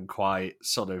resentful and quite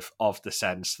sort of the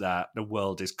sense that the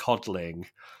world is coddling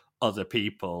other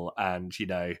people and,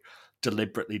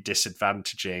 deliberately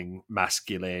disadvantaging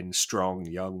masculine, strong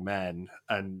young men.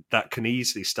 And that can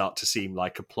easily start to seem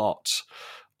like a plot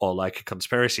or like a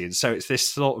conspiracy. And so it's this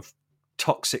sort of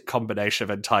toxic combination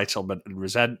of entitlement and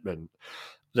resentment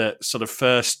that sort of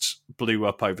first blew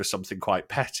up over something quite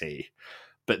petty,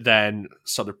 but then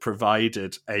sort of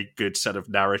provided a good set of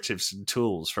narratives and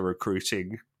tools for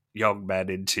recruiting young men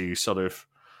into sort of,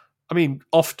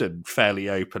 often fairly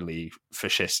openly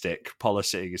fascistic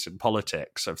policies and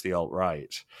politics of the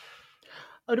alt-right.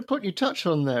 The point you touch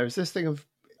on there is this thing of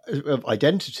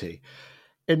identity,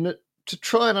 in that to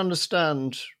try and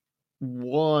understand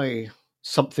why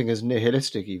something as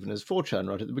nihilistic, even as 4chan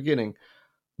right at the beginning,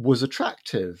 was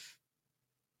attractive,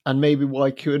 and maybe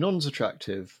why QAnon's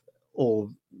attractive, or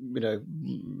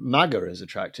MAGA is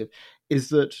attractive, is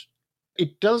that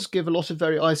it does give a lot of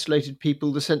very isolated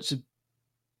people the sense of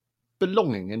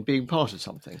belonging and being part of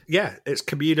something. Yeah, it's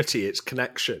community, it's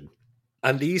connection.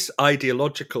 And these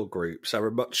ideological groups are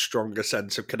a much stronger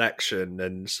sense of connection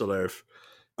than sort of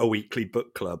a weekly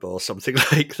book club or something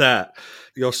like that.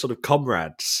 You're sort of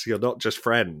comrades. You're not just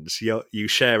friends. You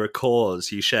share a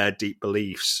cause. You share deep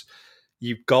beliefs.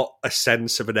 You've got a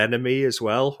sense of an enemy as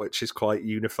well, which is quite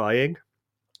unifying.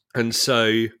 And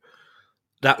so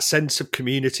that sense of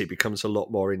community becomes a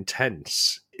lot more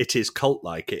intense. It is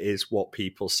cult-like. It is what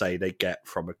people say they get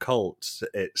from a cult.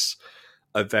 It's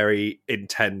a very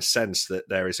intense sense that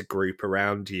there is a group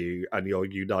around you and you're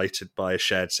united by a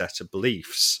shared set of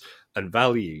beliefs and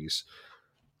values.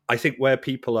 I think where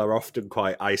people are often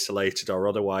quite isolated or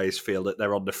otherwise feel that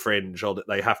they're on the fringe or that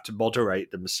they have to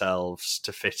moderate themselves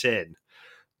to fit in,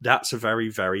 that's a very,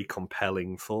 very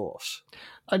compelling force.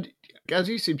 And as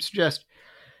you seem to suggest,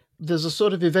 there's a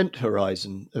sort of event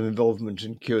horizon of involvement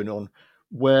in QAnon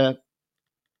where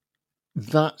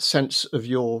that sense of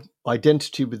your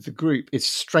identity with the group is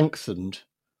strengthened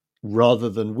rather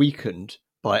than weakened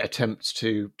by attempts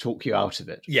to talk you out of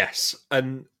it. Yes,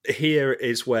 and here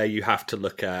is where you have to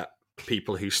look at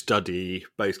people who study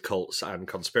both cults and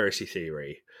conspiracy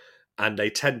theory, and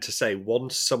they tend to say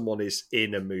once someone is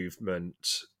in a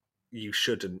movement, you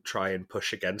shouldn't try and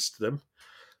push against them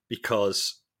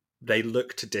because they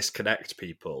look to disconnect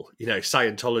people.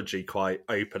 Scientology quite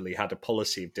openly had a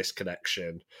policy of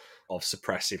disconnection of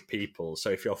suppressive people. So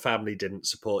if your family didn't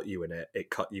support you in it, it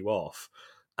cut you off.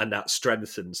 And that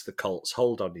strengthens the cult's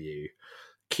hold on you.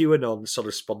 QAnon sort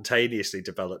of spontaneously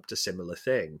developed a similar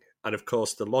thing. And of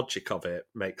course, the logic of it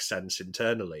makes sense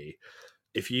internally.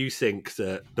 If you think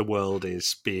that the world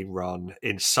is being run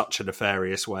in such a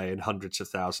nefarious way and hundreds of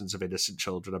thousands of innocent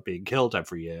children are being killed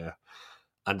every year,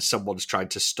 and someone's trying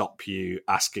to stop you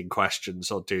asking questions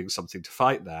or doing something to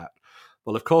fight that,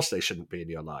 well, of course they shouldn't be in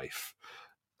your life.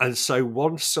 And so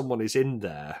once someone is in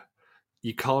there,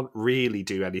 you can't really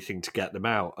do anything to get them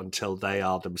out until they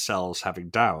are themselves having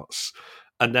doubts.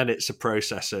 And then it's a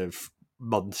process of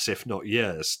months, if not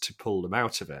years, to pull them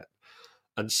out of it.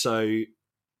 And so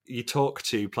you talk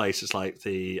to places like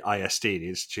the ISD, the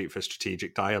Institute for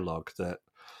Strategic Dialogue, that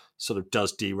sort of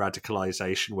does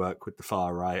de-radicalization work with the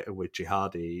far right and with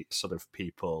jihadi sort of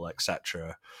people,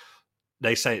 etc.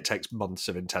 They say it takes months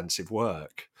of intensive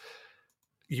work.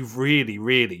 You've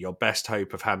really, your best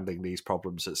hope of handling these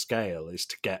problems at scale is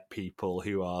to get people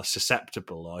who are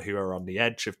susceptible or who are on the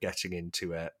edge of getting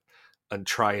into it and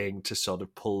trying to sort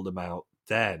of pull them out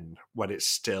then when it's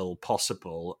still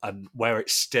possible and where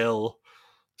it's still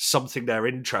something they're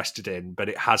interested in, but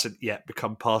it hasn't yet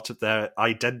become part of their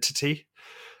identity.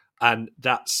 And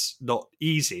that's not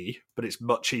easy, but it's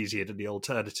much easier than the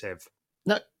alternative.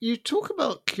 Now, you talk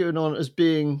about QAnon as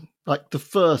being like the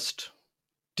first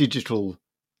digital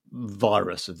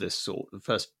virus of this sort, the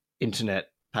first internet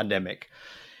pandemic.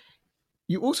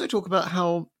 You also talk about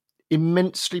how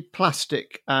immensely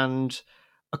plastic and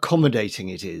accommodating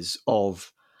it is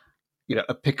of,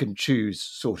 a pick and choose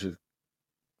sort of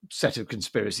set of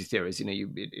conspiracy theories.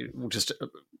 It will just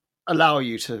allow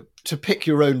you to pick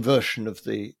your own version of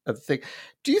the thing.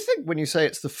 Do you think when you say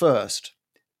it's the first,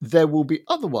 there will be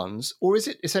other ones, or is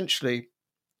it essentially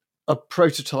a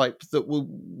prototype that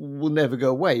will never go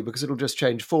away because it'll just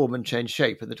change form and change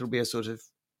shape, and it'll be a sort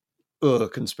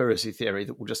of conspiracy theory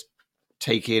that will just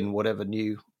take in whatever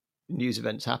new news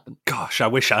events happen? Gosh, I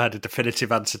wish I had a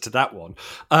definitive answer to that one.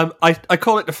 I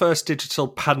call it the first digital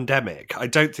pandemic. I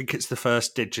don't think it's the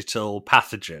first digital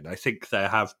pathogen. I think there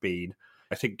have been.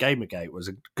 I think Gamergate was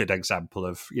a good example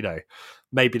of,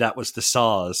 maybe that was the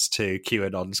SARS to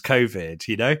QAnon's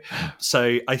COVID,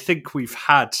 So I think we've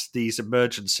had these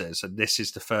emergencies, and this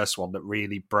is the first one that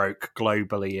really broke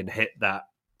globally and hit that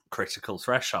critical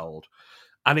threshold.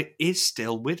 And it is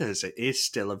still with us. It is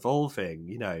still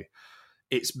evolving,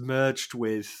 It's merged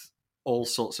with all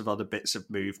sorts of other bits of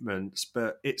movements,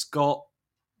 but it's got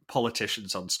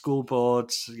politicians on school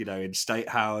boards, in state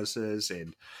houses,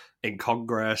 in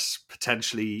Congress,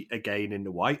 potentially again in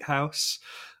the White House.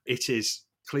 It is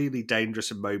clearly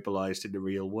dangerous and mobilized in the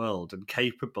real world and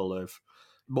capable of,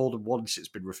 more than once it's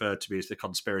been referred to me as the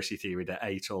conspiracy theory that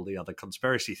ate all the other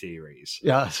conspiracy theories.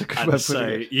 Yeah, that's a good way of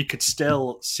putting it. You could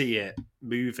still see it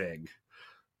moving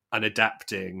and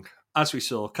adapting as we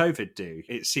saw COVID do,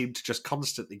 it seemed to just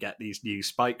constantly get these new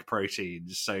spike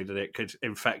proteins so that it could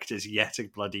infect us yet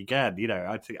again.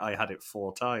 I think I had it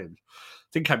 4 times.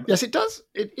 Yes, it does.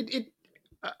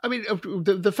 I mean,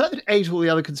 the fact that it ate all the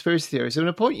other conspiracy theories, and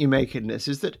a point you make in this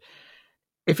is that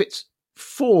if its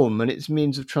form and its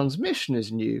means of transmission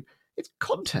is new, its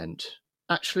content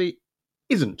actually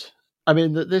isn't. I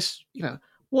mean, that this,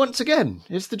 once again,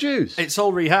 it's the Jews. It's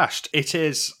all rehashed. It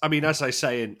is, I mean, as I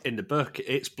say in the book,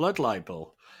 it's blood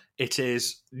libel. It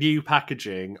is new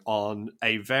packaging on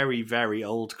a very, very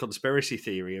old conspiracy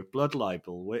theory of blood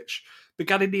libel, which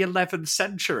began in the 11th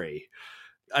century.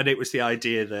 And it was the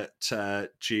idea that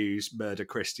Jews murder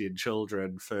Christian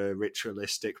children for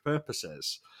ritualistic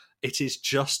purposes. It is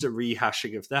just a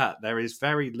rehashing of that. There is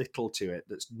very little to it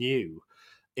that's new.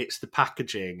 It's the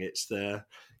packaging. It's the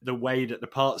way that the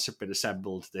parts have been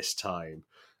assembled this time.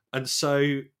 And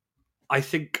so I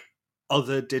think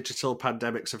other digital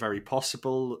pandemics are very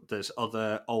possible. There's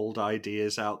other old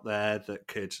ideas out there that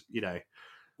could,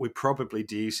 we probably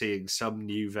do seeing some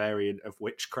new variant of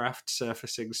witchcraft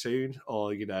surfacing soon,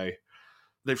 or,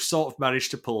 they've sort of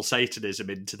managed to pull Satanism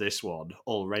into this one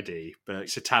already, but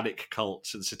satanic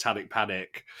cults and satanic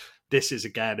panic, this is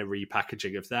again a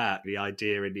repackaging of that. The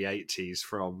idea in the 80s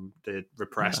from the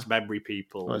repressed memory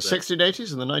people. Well,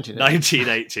 1680s and the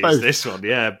 1980s. 1980s, this one,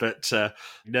 yeah. But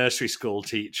nursery school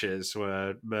teachers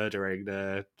were murdering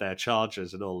their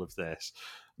charges and all of this.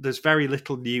 There's very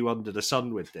little new under the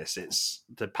sun with this. It's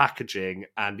the packaging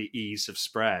and the ease of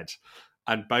spread.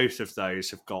 And both of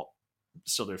those have got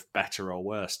sort of better or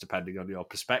worse, depending on your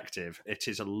perspective. It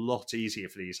is a lot easier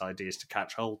for these ideas to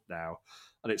catch hold now.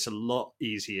 And it's a lot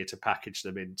easier to package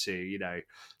them into,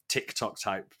 TikTok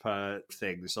type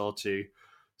things, or to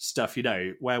stuff,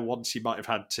 where once you might have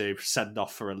had to send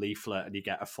off for a leaflet and you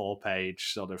get a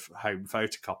 4-page sort of home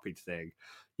photocopied thing.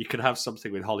 You can have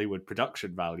something with Hollywood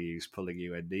production values pulling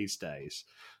you in these days.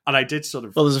 And I did sort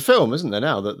of... Well, there's a film, isn't there,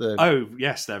 now? Oh,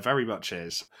 yes, there very much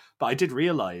is. But I did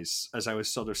realise, as I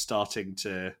was sort of starting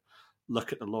to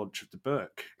look at the launch of the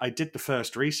book, I did the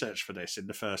first research for this in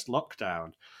the first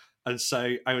lockdown. And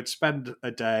so I would spend a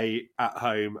day at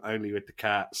home only with the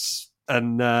cats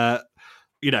and, no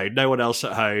one else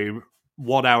at home,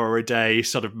 1 hour a day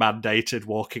sort of mandated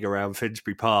walking around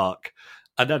Finsbury Park.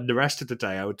 And then the rest of the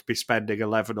day, I would be spending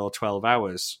 11 or 12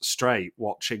 hours straight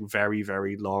watching very,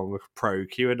 very long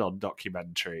pro-QAnon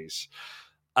documentaries.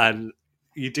 And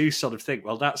you do sort of think,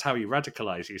 well, that's how you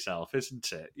radicalise yourself,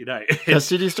 isn't it? Yes,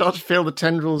 did you start to feel the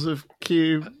tendrils of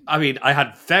Q? I mean, I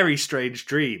had very strange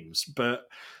dreams, but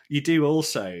you do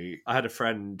also... I had a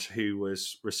friend who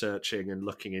was researching and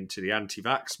looking into the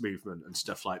anti-vax movement and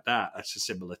stuff like that at a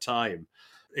similar time.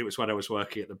 It was when I was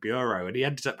working at the Bureau, and he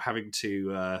ended up having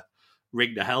to...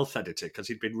 ring the health editor because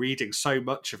he'd been reading so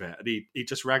much of it, and he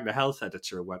just rang the health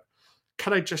editor and went,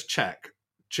 can I just check?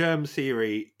 Germ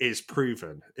theory is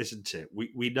proven, isn't it?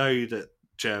 We know that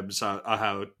germs are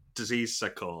how diseases are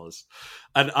caused.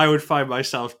 And I would find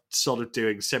myself sort of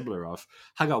doing similar of,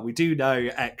 hang on, we do know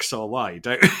X or Y,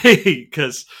 don't we?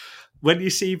 Because when you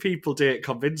see people do it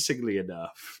convincingly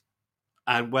enough,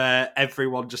 and where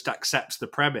everyone just accepts the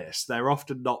premise, they're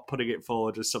often not putting it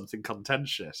forward as something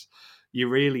contentious. You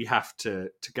really have to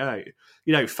go.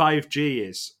 5G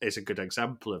is a good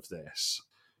example of this.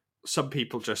 Some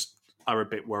people just are a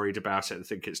bit worried about it and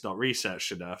think it's not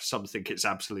researched enough. Some think it's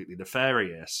absolutely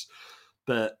nefarious.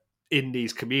 But in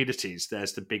these communities,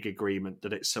 there's the big agreement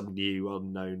that it's some new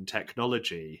unknown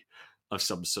technology of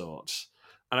some sort.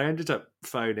 And I ended up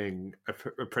phoning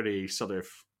a pretty sort of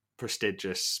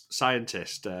prestigious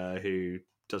scientist who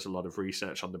does a lot of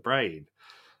research on the brain.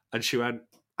 And she went,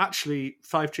 actually,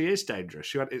 5G is dangerous.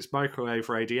 She went, it's microwave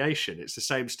radiation. It's the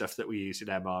same stuff that we use in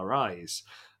MRIs.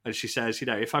 And she says,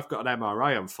 if I've got an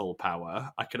MRI on full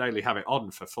power, I can only have it on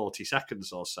for 40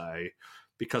 seconds or so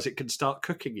because it can start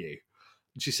cooking you.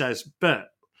 And she says, but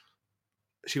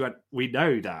she went, we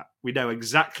know that. We know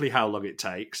exactly how long it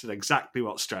takes and exactly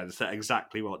what strength at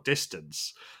exactly what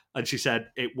distance. And she said,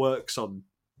 it works on,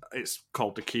 it's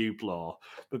called the cube law.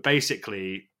 But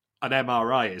basically, an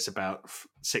MRI is about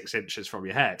 6 inches from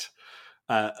your head.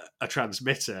 A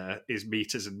transmitter is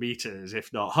meters and meters,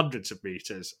 if not hundreds of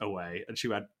meters away. And she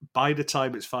went, by the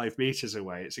time it's 5 meters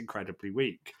away, it's incredibly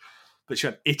weak. But she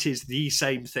went, it is the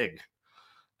same thing.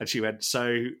 And she went,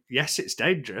 so yes, it's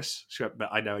dangerous. She went, but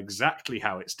I know exactly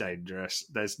how it's dangerous.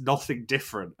 There's nothing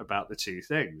different about the two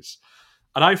things.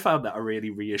 And I found that a really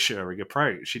reassuring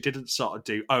approach. She didn't sort of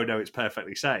do, oh no, it's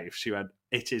perfectly safe. She went,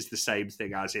 it is the same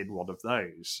thing as in one of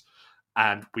those.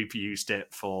 and we've used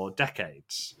it for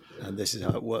decades. And this is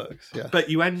how it works. Yeah. But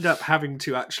you end up having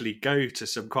to actually go to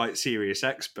some quite serious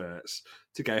experts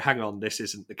to go, hang on, this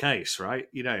isn't the case, right?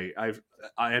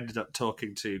 I ended up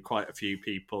talking to quite a few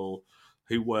people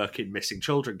who work in missing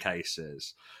children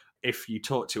cases. If you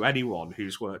talk to anyone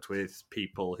who's worked with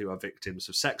people who are victims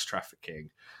of sex trafficking,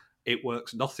 it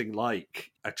works nothing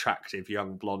like attractive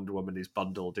young blonde woman is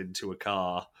bundled into a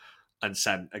car and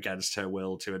sent against her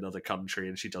will to another country,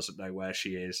 and she doesn't know where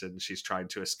she is, and she's trying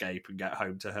to escape and get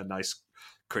home to her nice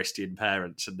Christian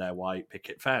parents and their white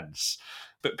picket fence.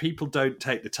 But people don't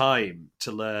take the time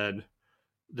to learn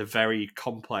the very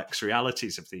complex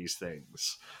realities of these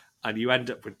things, and you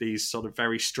end up with these sort of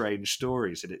very strange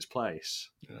stories in its place.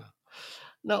 Yeah.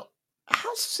 Now,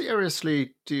 how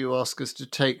seriously do you ask us to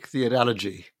take the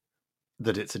analogy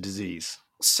that it's a disease?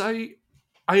 So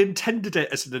I intended it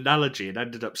as an analogy and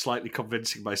ended up slightly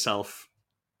convincing myself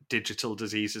digital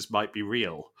diseases might be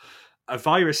real. A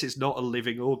virus is not a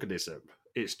living organism.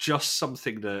 It's just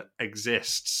something that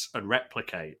exists and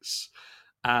replicates.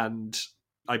 And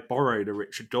I borrowed a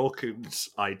Richard Dawkins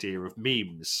idea of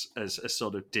memes as a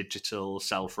sort of digital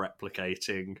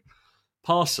self-replicating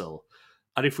parcel.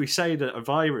 And if we say that a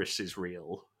virus is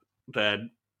real,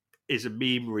 then is a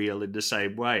meme real in the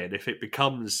same way? And if it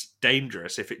becomes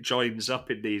dangerous, if it joins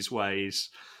up in these ways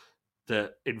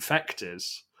that infect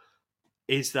us,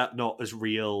 is that not as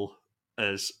real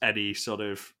as any sort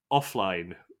of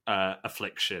offline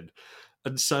affliction?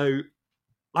 And so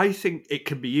I think it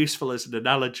can be useful as an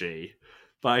analogy,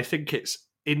 but I think it's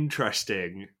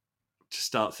interesting to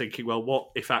start thinking, well, what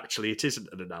if actually it isn't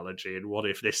an analogy? And what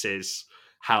if this is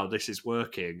how this is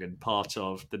working and part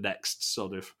of the next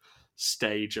sort of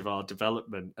stage of our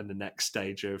development and the next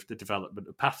stage of the development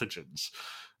of pathogens?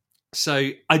 So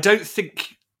I don't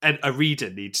think a reader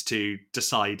needs to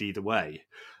decide either way,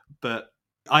 but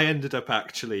I ended up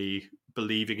actually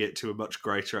believing it to a much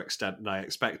greater extent than I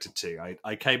expected to.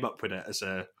 I came up with it as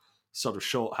a sort of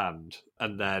shorthand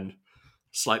and then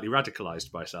slightly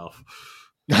radicalized myself.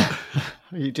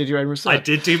 You did your own research. I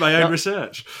did do my own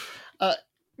research.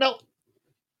 Now,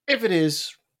 if it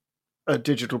is a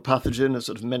digital pathogen, a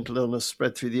sort of mental illness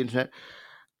spread through the internet,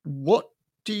 what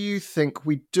do you think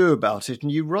we do about it?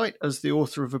 And you write as the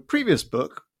author of a previous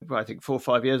book, I think 4 or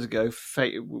 5 years ago,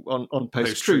 on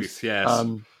post-truth, yes.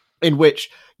 In which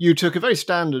you took a very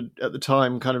standard, at the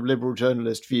time, kind of liberal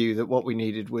journalist view that what we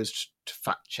needed was to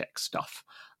fact-check stuff.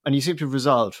 And you seem to have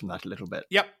resiled from that a little bit.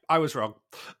 Yep, I was wrong.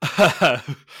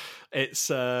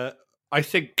 It's, I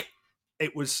think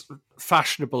it was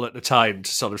fashionable at the time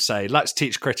to sort of say, let's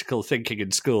teach critical thinking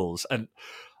in schools, and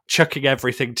chucking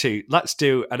everything to, let's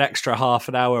do an extra half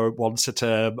an hour once a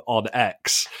term on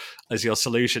X as your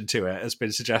solution to it, has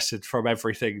been suggested from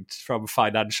everything from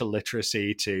financial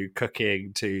literacy to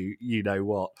cooking to you know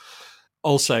what.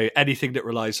 Also, anything that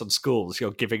relies on schools,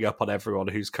 you're giving up on everyone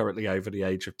who's currently over the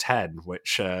age of 10,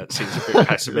 which seems a bit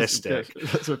pessimistic.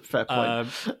 That's a fair point.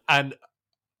 And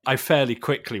I fairly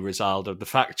quickly resiled on the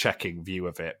fact-checking view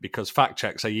of it, because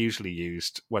fact-checks are usually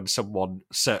used when someone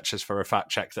searches for a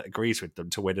fact-check that agrees with them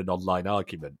to win an online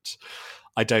argument.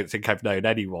 I don't think I've known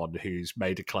anyone who's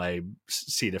made a claim,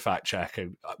 seen a fact-check,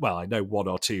 and, well, I know 1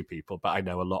 or 2 people, but I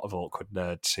know a lot of awkward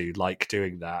nerds who like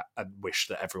doing that and wish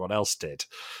that everyone else did.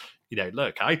 You know,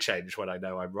 look, I change when I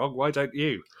know I'm wrong. Why don't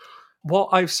you? What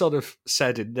I've sort of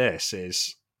said in this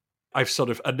is,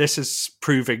 and this is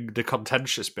proving the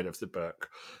contentious bit of the book,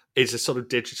 is a sort of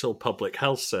digital public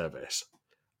health service.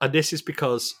 And this is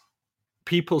because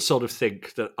people sort of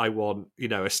think that I want, you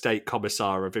know, a state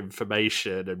commissar of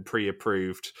information and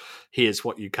pre-approved, here's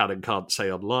what you can and can't say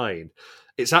online.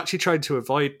 It's actually trying to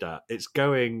avoid that. It's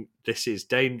going, this is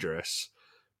dangerous,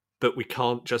 but we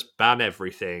can't just ban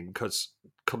everything, because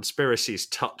conspiracies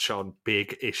touch on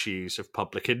big issues of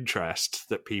public interest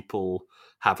that people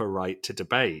have a right to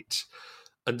debate.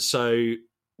 And so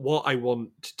what I want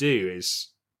to do is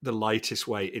the lightest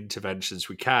way interventions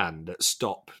we can that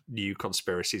stop new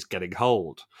conspiracies getting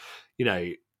hold. You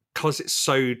know, because it's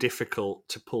so difficult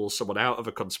to pull someone out of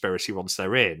a conspiracy once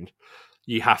they're in,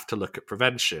 you have to look at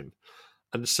prevention.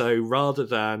 And so rather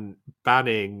than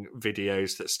banning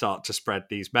videos that start to spread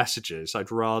these messages,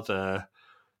 I'd rather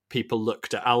people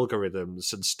looked at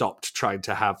algorithms and stopped trying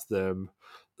to have them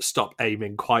stop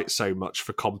aiming quite so much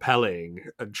for compelling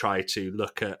and try to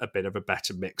look at a bit of a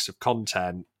better mix of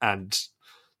content and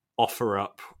offer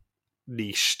up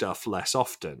niche stuff less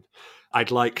often.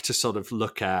 I'd like to sort of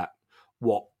look at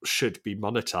what should be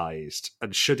monetized,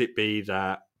 and should it be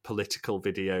that political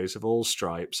videos of all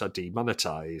stripes are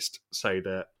demonetized so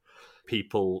that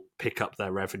people pick up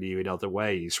their revenue in other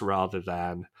ways rather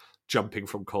than jumping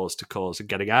from cause to cause and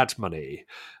getting ad money.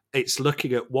 It's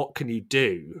looking at what can you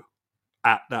do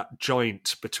at that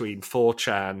joint between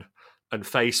 4chan and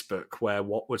Facebook, where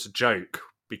what was a joke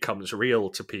becomes real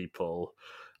to people,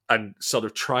 and sort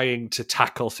of trying to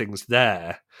tackle things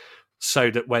there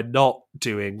so that we're not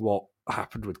doing what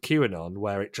happened with QAnon,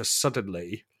 where it just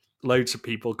suddenly loads of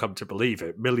people come to believe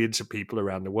it, millions of people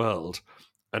around the world.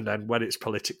 And then when it's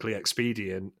politically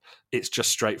expedient, it's just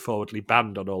straightforwardly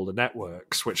banned on all the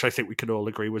networks, which I think we can all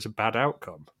agree was a bad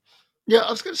outcome. Yeah,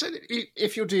 I was going to say, that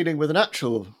if you're dealing with an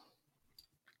actual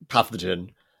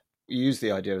pathogen, you use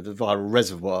the idea of the viral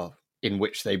reservoir in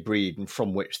which they breed and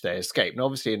from which they escape. And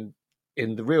obviously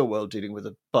in the real world, dealing with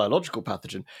a biological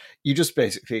pathogen, you just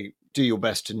basically do your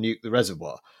best to nuke the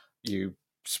reservoir. You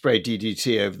spray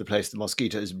DDT over the place the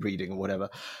mosquito is breeding or whatever.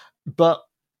 But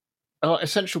our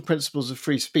essential principles of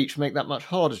free speech make that much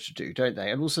harder to do, don't they?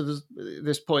 And also there's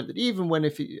this point that even when,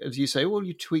 if as you say, well,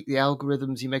 you tweak the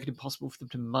algorithms, you make it impossible for them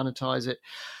to monetize it,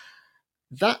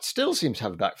 that still seems to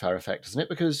have a backfire effect, doesn't it?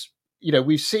 Because, you know,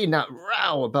 we've seen that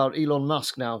row about Elon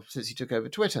Musk now since he took over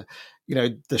Twitter. You know,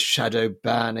 the shadow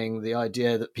banning, the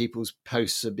idea that people's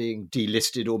posts are being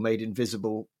delisted or made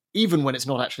invisible, even when it's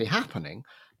not actually happening,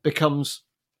 becomes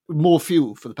more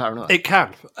fuel for the paranoia. It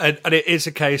can. And it is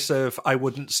a case of I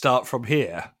wouldn't start from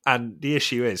here. And the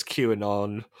issue is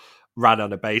QAnon ran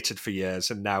unabated for years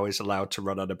and now is allowed to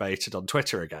run unabated on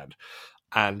Twitter again.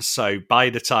 And so by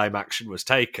the time action was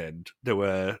taken, there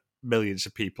were millions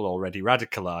of people already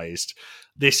radicalized.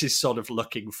 This is sort of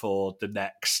looking for the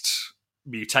next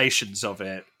mutations of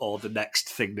it or the next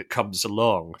thing that comes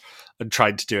along and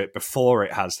trying to do it before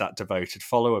it has that devoted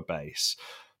follower base.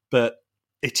 But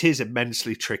it is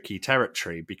immensely tricky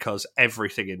territory because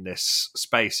everything in this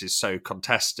space is so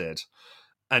contested.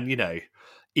 And, you know,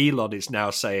 Elon is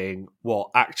now saying what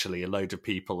actually a load of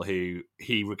people who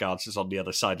he regards as on the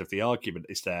other side of the argument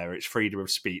is there. It's freedom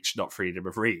of speech, not freedom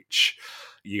of reach.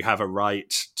 You have a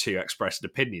right to express an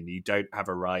opinion. You don't have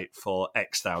a right for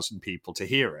X thousand people to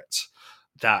hear it.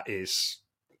 That is,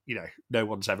 you know, no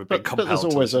one's ever been compelled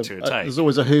to listen to a tape. There's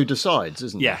always a who decides,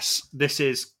 isn't there? Yes, this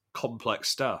is complex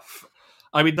stuff.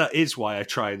 I mean, that is why I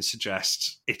try and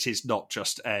suggest it is not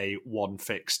just a one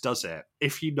fix does it.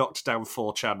 If you knocked down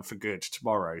 4chan for good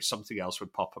tomorrow, something else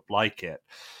would pop up like it.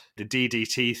 The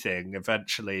DDT thing,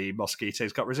 eventually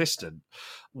mosquitoes got resistant.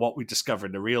 What we discover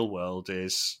in the real world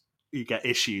is you get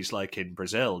issues like in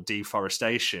Brazil.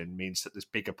 Deforestation means that there's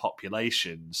bigger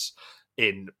populations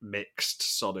in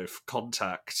mixed sort of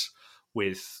contact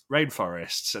with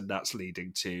rainforests, and that's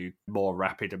leading to more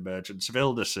rapid emergence of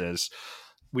illnesses.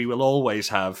 We will always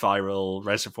have viral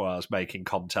reservoirs making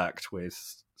contact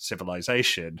with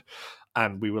civilization,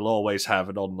 and we will always have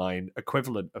an online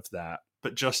equivalent of that.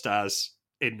 But just as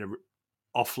in the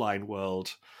offline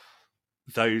world,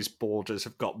 those borders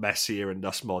have got messier and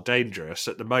thus more dangerous.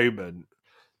 At the moment,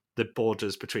 the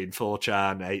borders between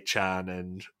 4chan, 8chan,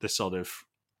 and the sort of,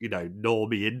 you know,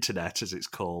 normie internet, as it's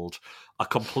called, are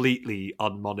completely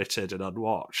unmonitored and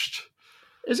unwatched.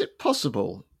 Is it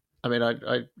possible? I mean,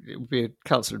 it would be a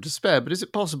counsel of despair, but is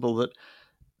it possible that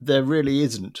there really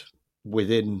isn't,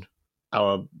 within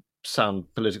our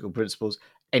sound political principles,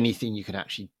 anything you can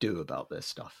actually do about this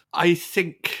stuff? I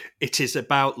think it is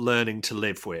about learning to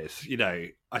live with. You know,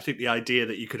 I think the idea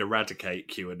that you could eradicate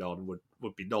QAnon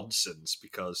would be nonsense,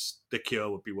 because the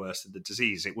cure would be worse than the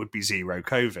disease. It would be zero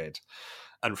COVID.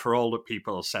 And for all that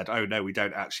people said, oh no, we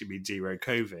don't actually mean zero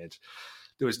COVID,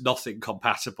 there was nothing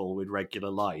compatible with regular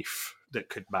life that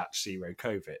could match zero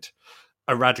COVID.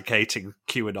 Eradicating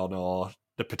QAnon or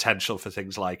the potential for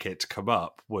things like it to come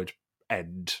up would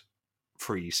end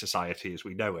free society as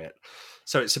we know it.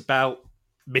 So it's about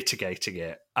mitigating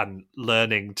it and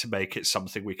learning to make it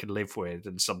something we can live with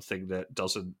and something that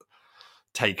doesn't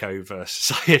take over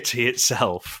society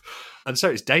itself. And so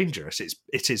it's dangerous.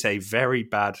 It is a very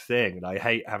bad thing. And I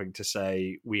hate having to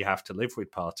say we have to live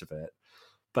with part of it,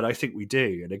 but I think we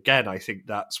do. And again, I think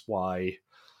that's why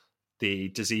the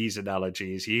disease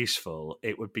analogy is useful.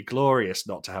 It would be glorious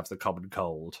not to have the common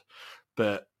cold,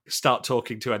 but start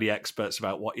talking to any experts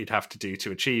about what you'd have to do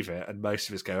to achieve it, and most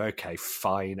of us go, okay,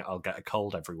 fine, I'll get a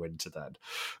cold every winter then.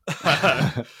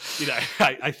 You know,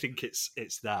 I think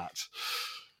it's that.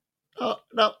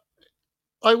 Now,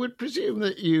 I would presume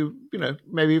that you know,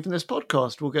 maybe even this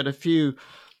podcast will get a few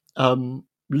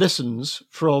listens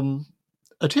from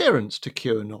adherents to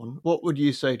QAnon. What would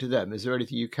you say to them? Is there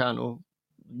anything you can or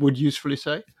would usefully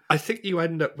say? I think you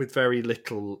end up with very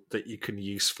little that you can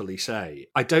usefully say.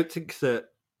 I don't think that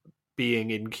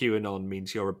being in QAnon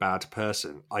means you're a bad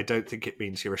person. I don't think it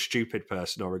means you're a stupid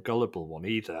person or a gullible one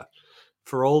either.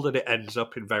 For all that it ends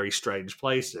up in very strange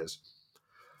places,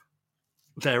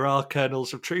 there are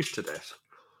kernels of truth to this.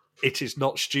 It is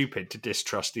not stupid to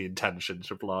distrust the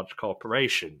intentions of large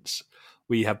corporations.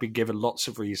 We have been given lots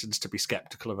of reasons to be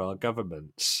sceptical of our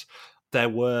governments. There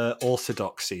were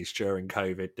orthodoxies during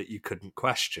COVID that you couldn't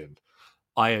question.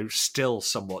 I am still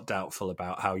somewhat doubtful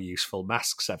about how useful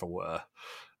masks ever were.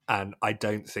 And I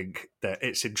don't think that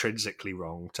it's intrinsically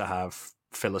wrong to have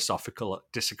philosophical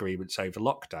disagreements over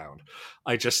lockdown.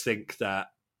 I just think that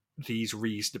these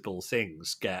reasonable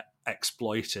things get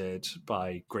exploited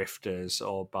by grifters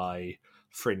or by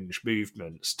fringe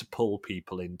movements to pull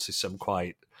people into some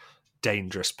quite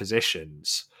dangerous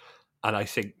positions. And I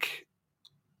think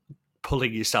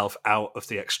pulling yourself out of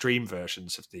the extreme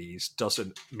versions of these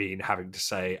doesn't mean having to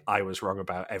say, I was wrong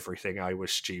about everything, I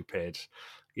was stupid,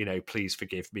 please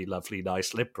forgive me, lovely,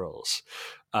 nice liberals.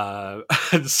 And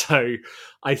so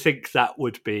I think that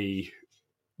would be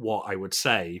what I would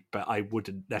say, but I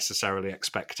wouldn't necessarily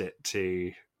expect it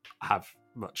to have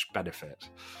much benefit.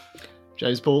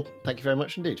 James Ball, thank you very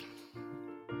much indeed.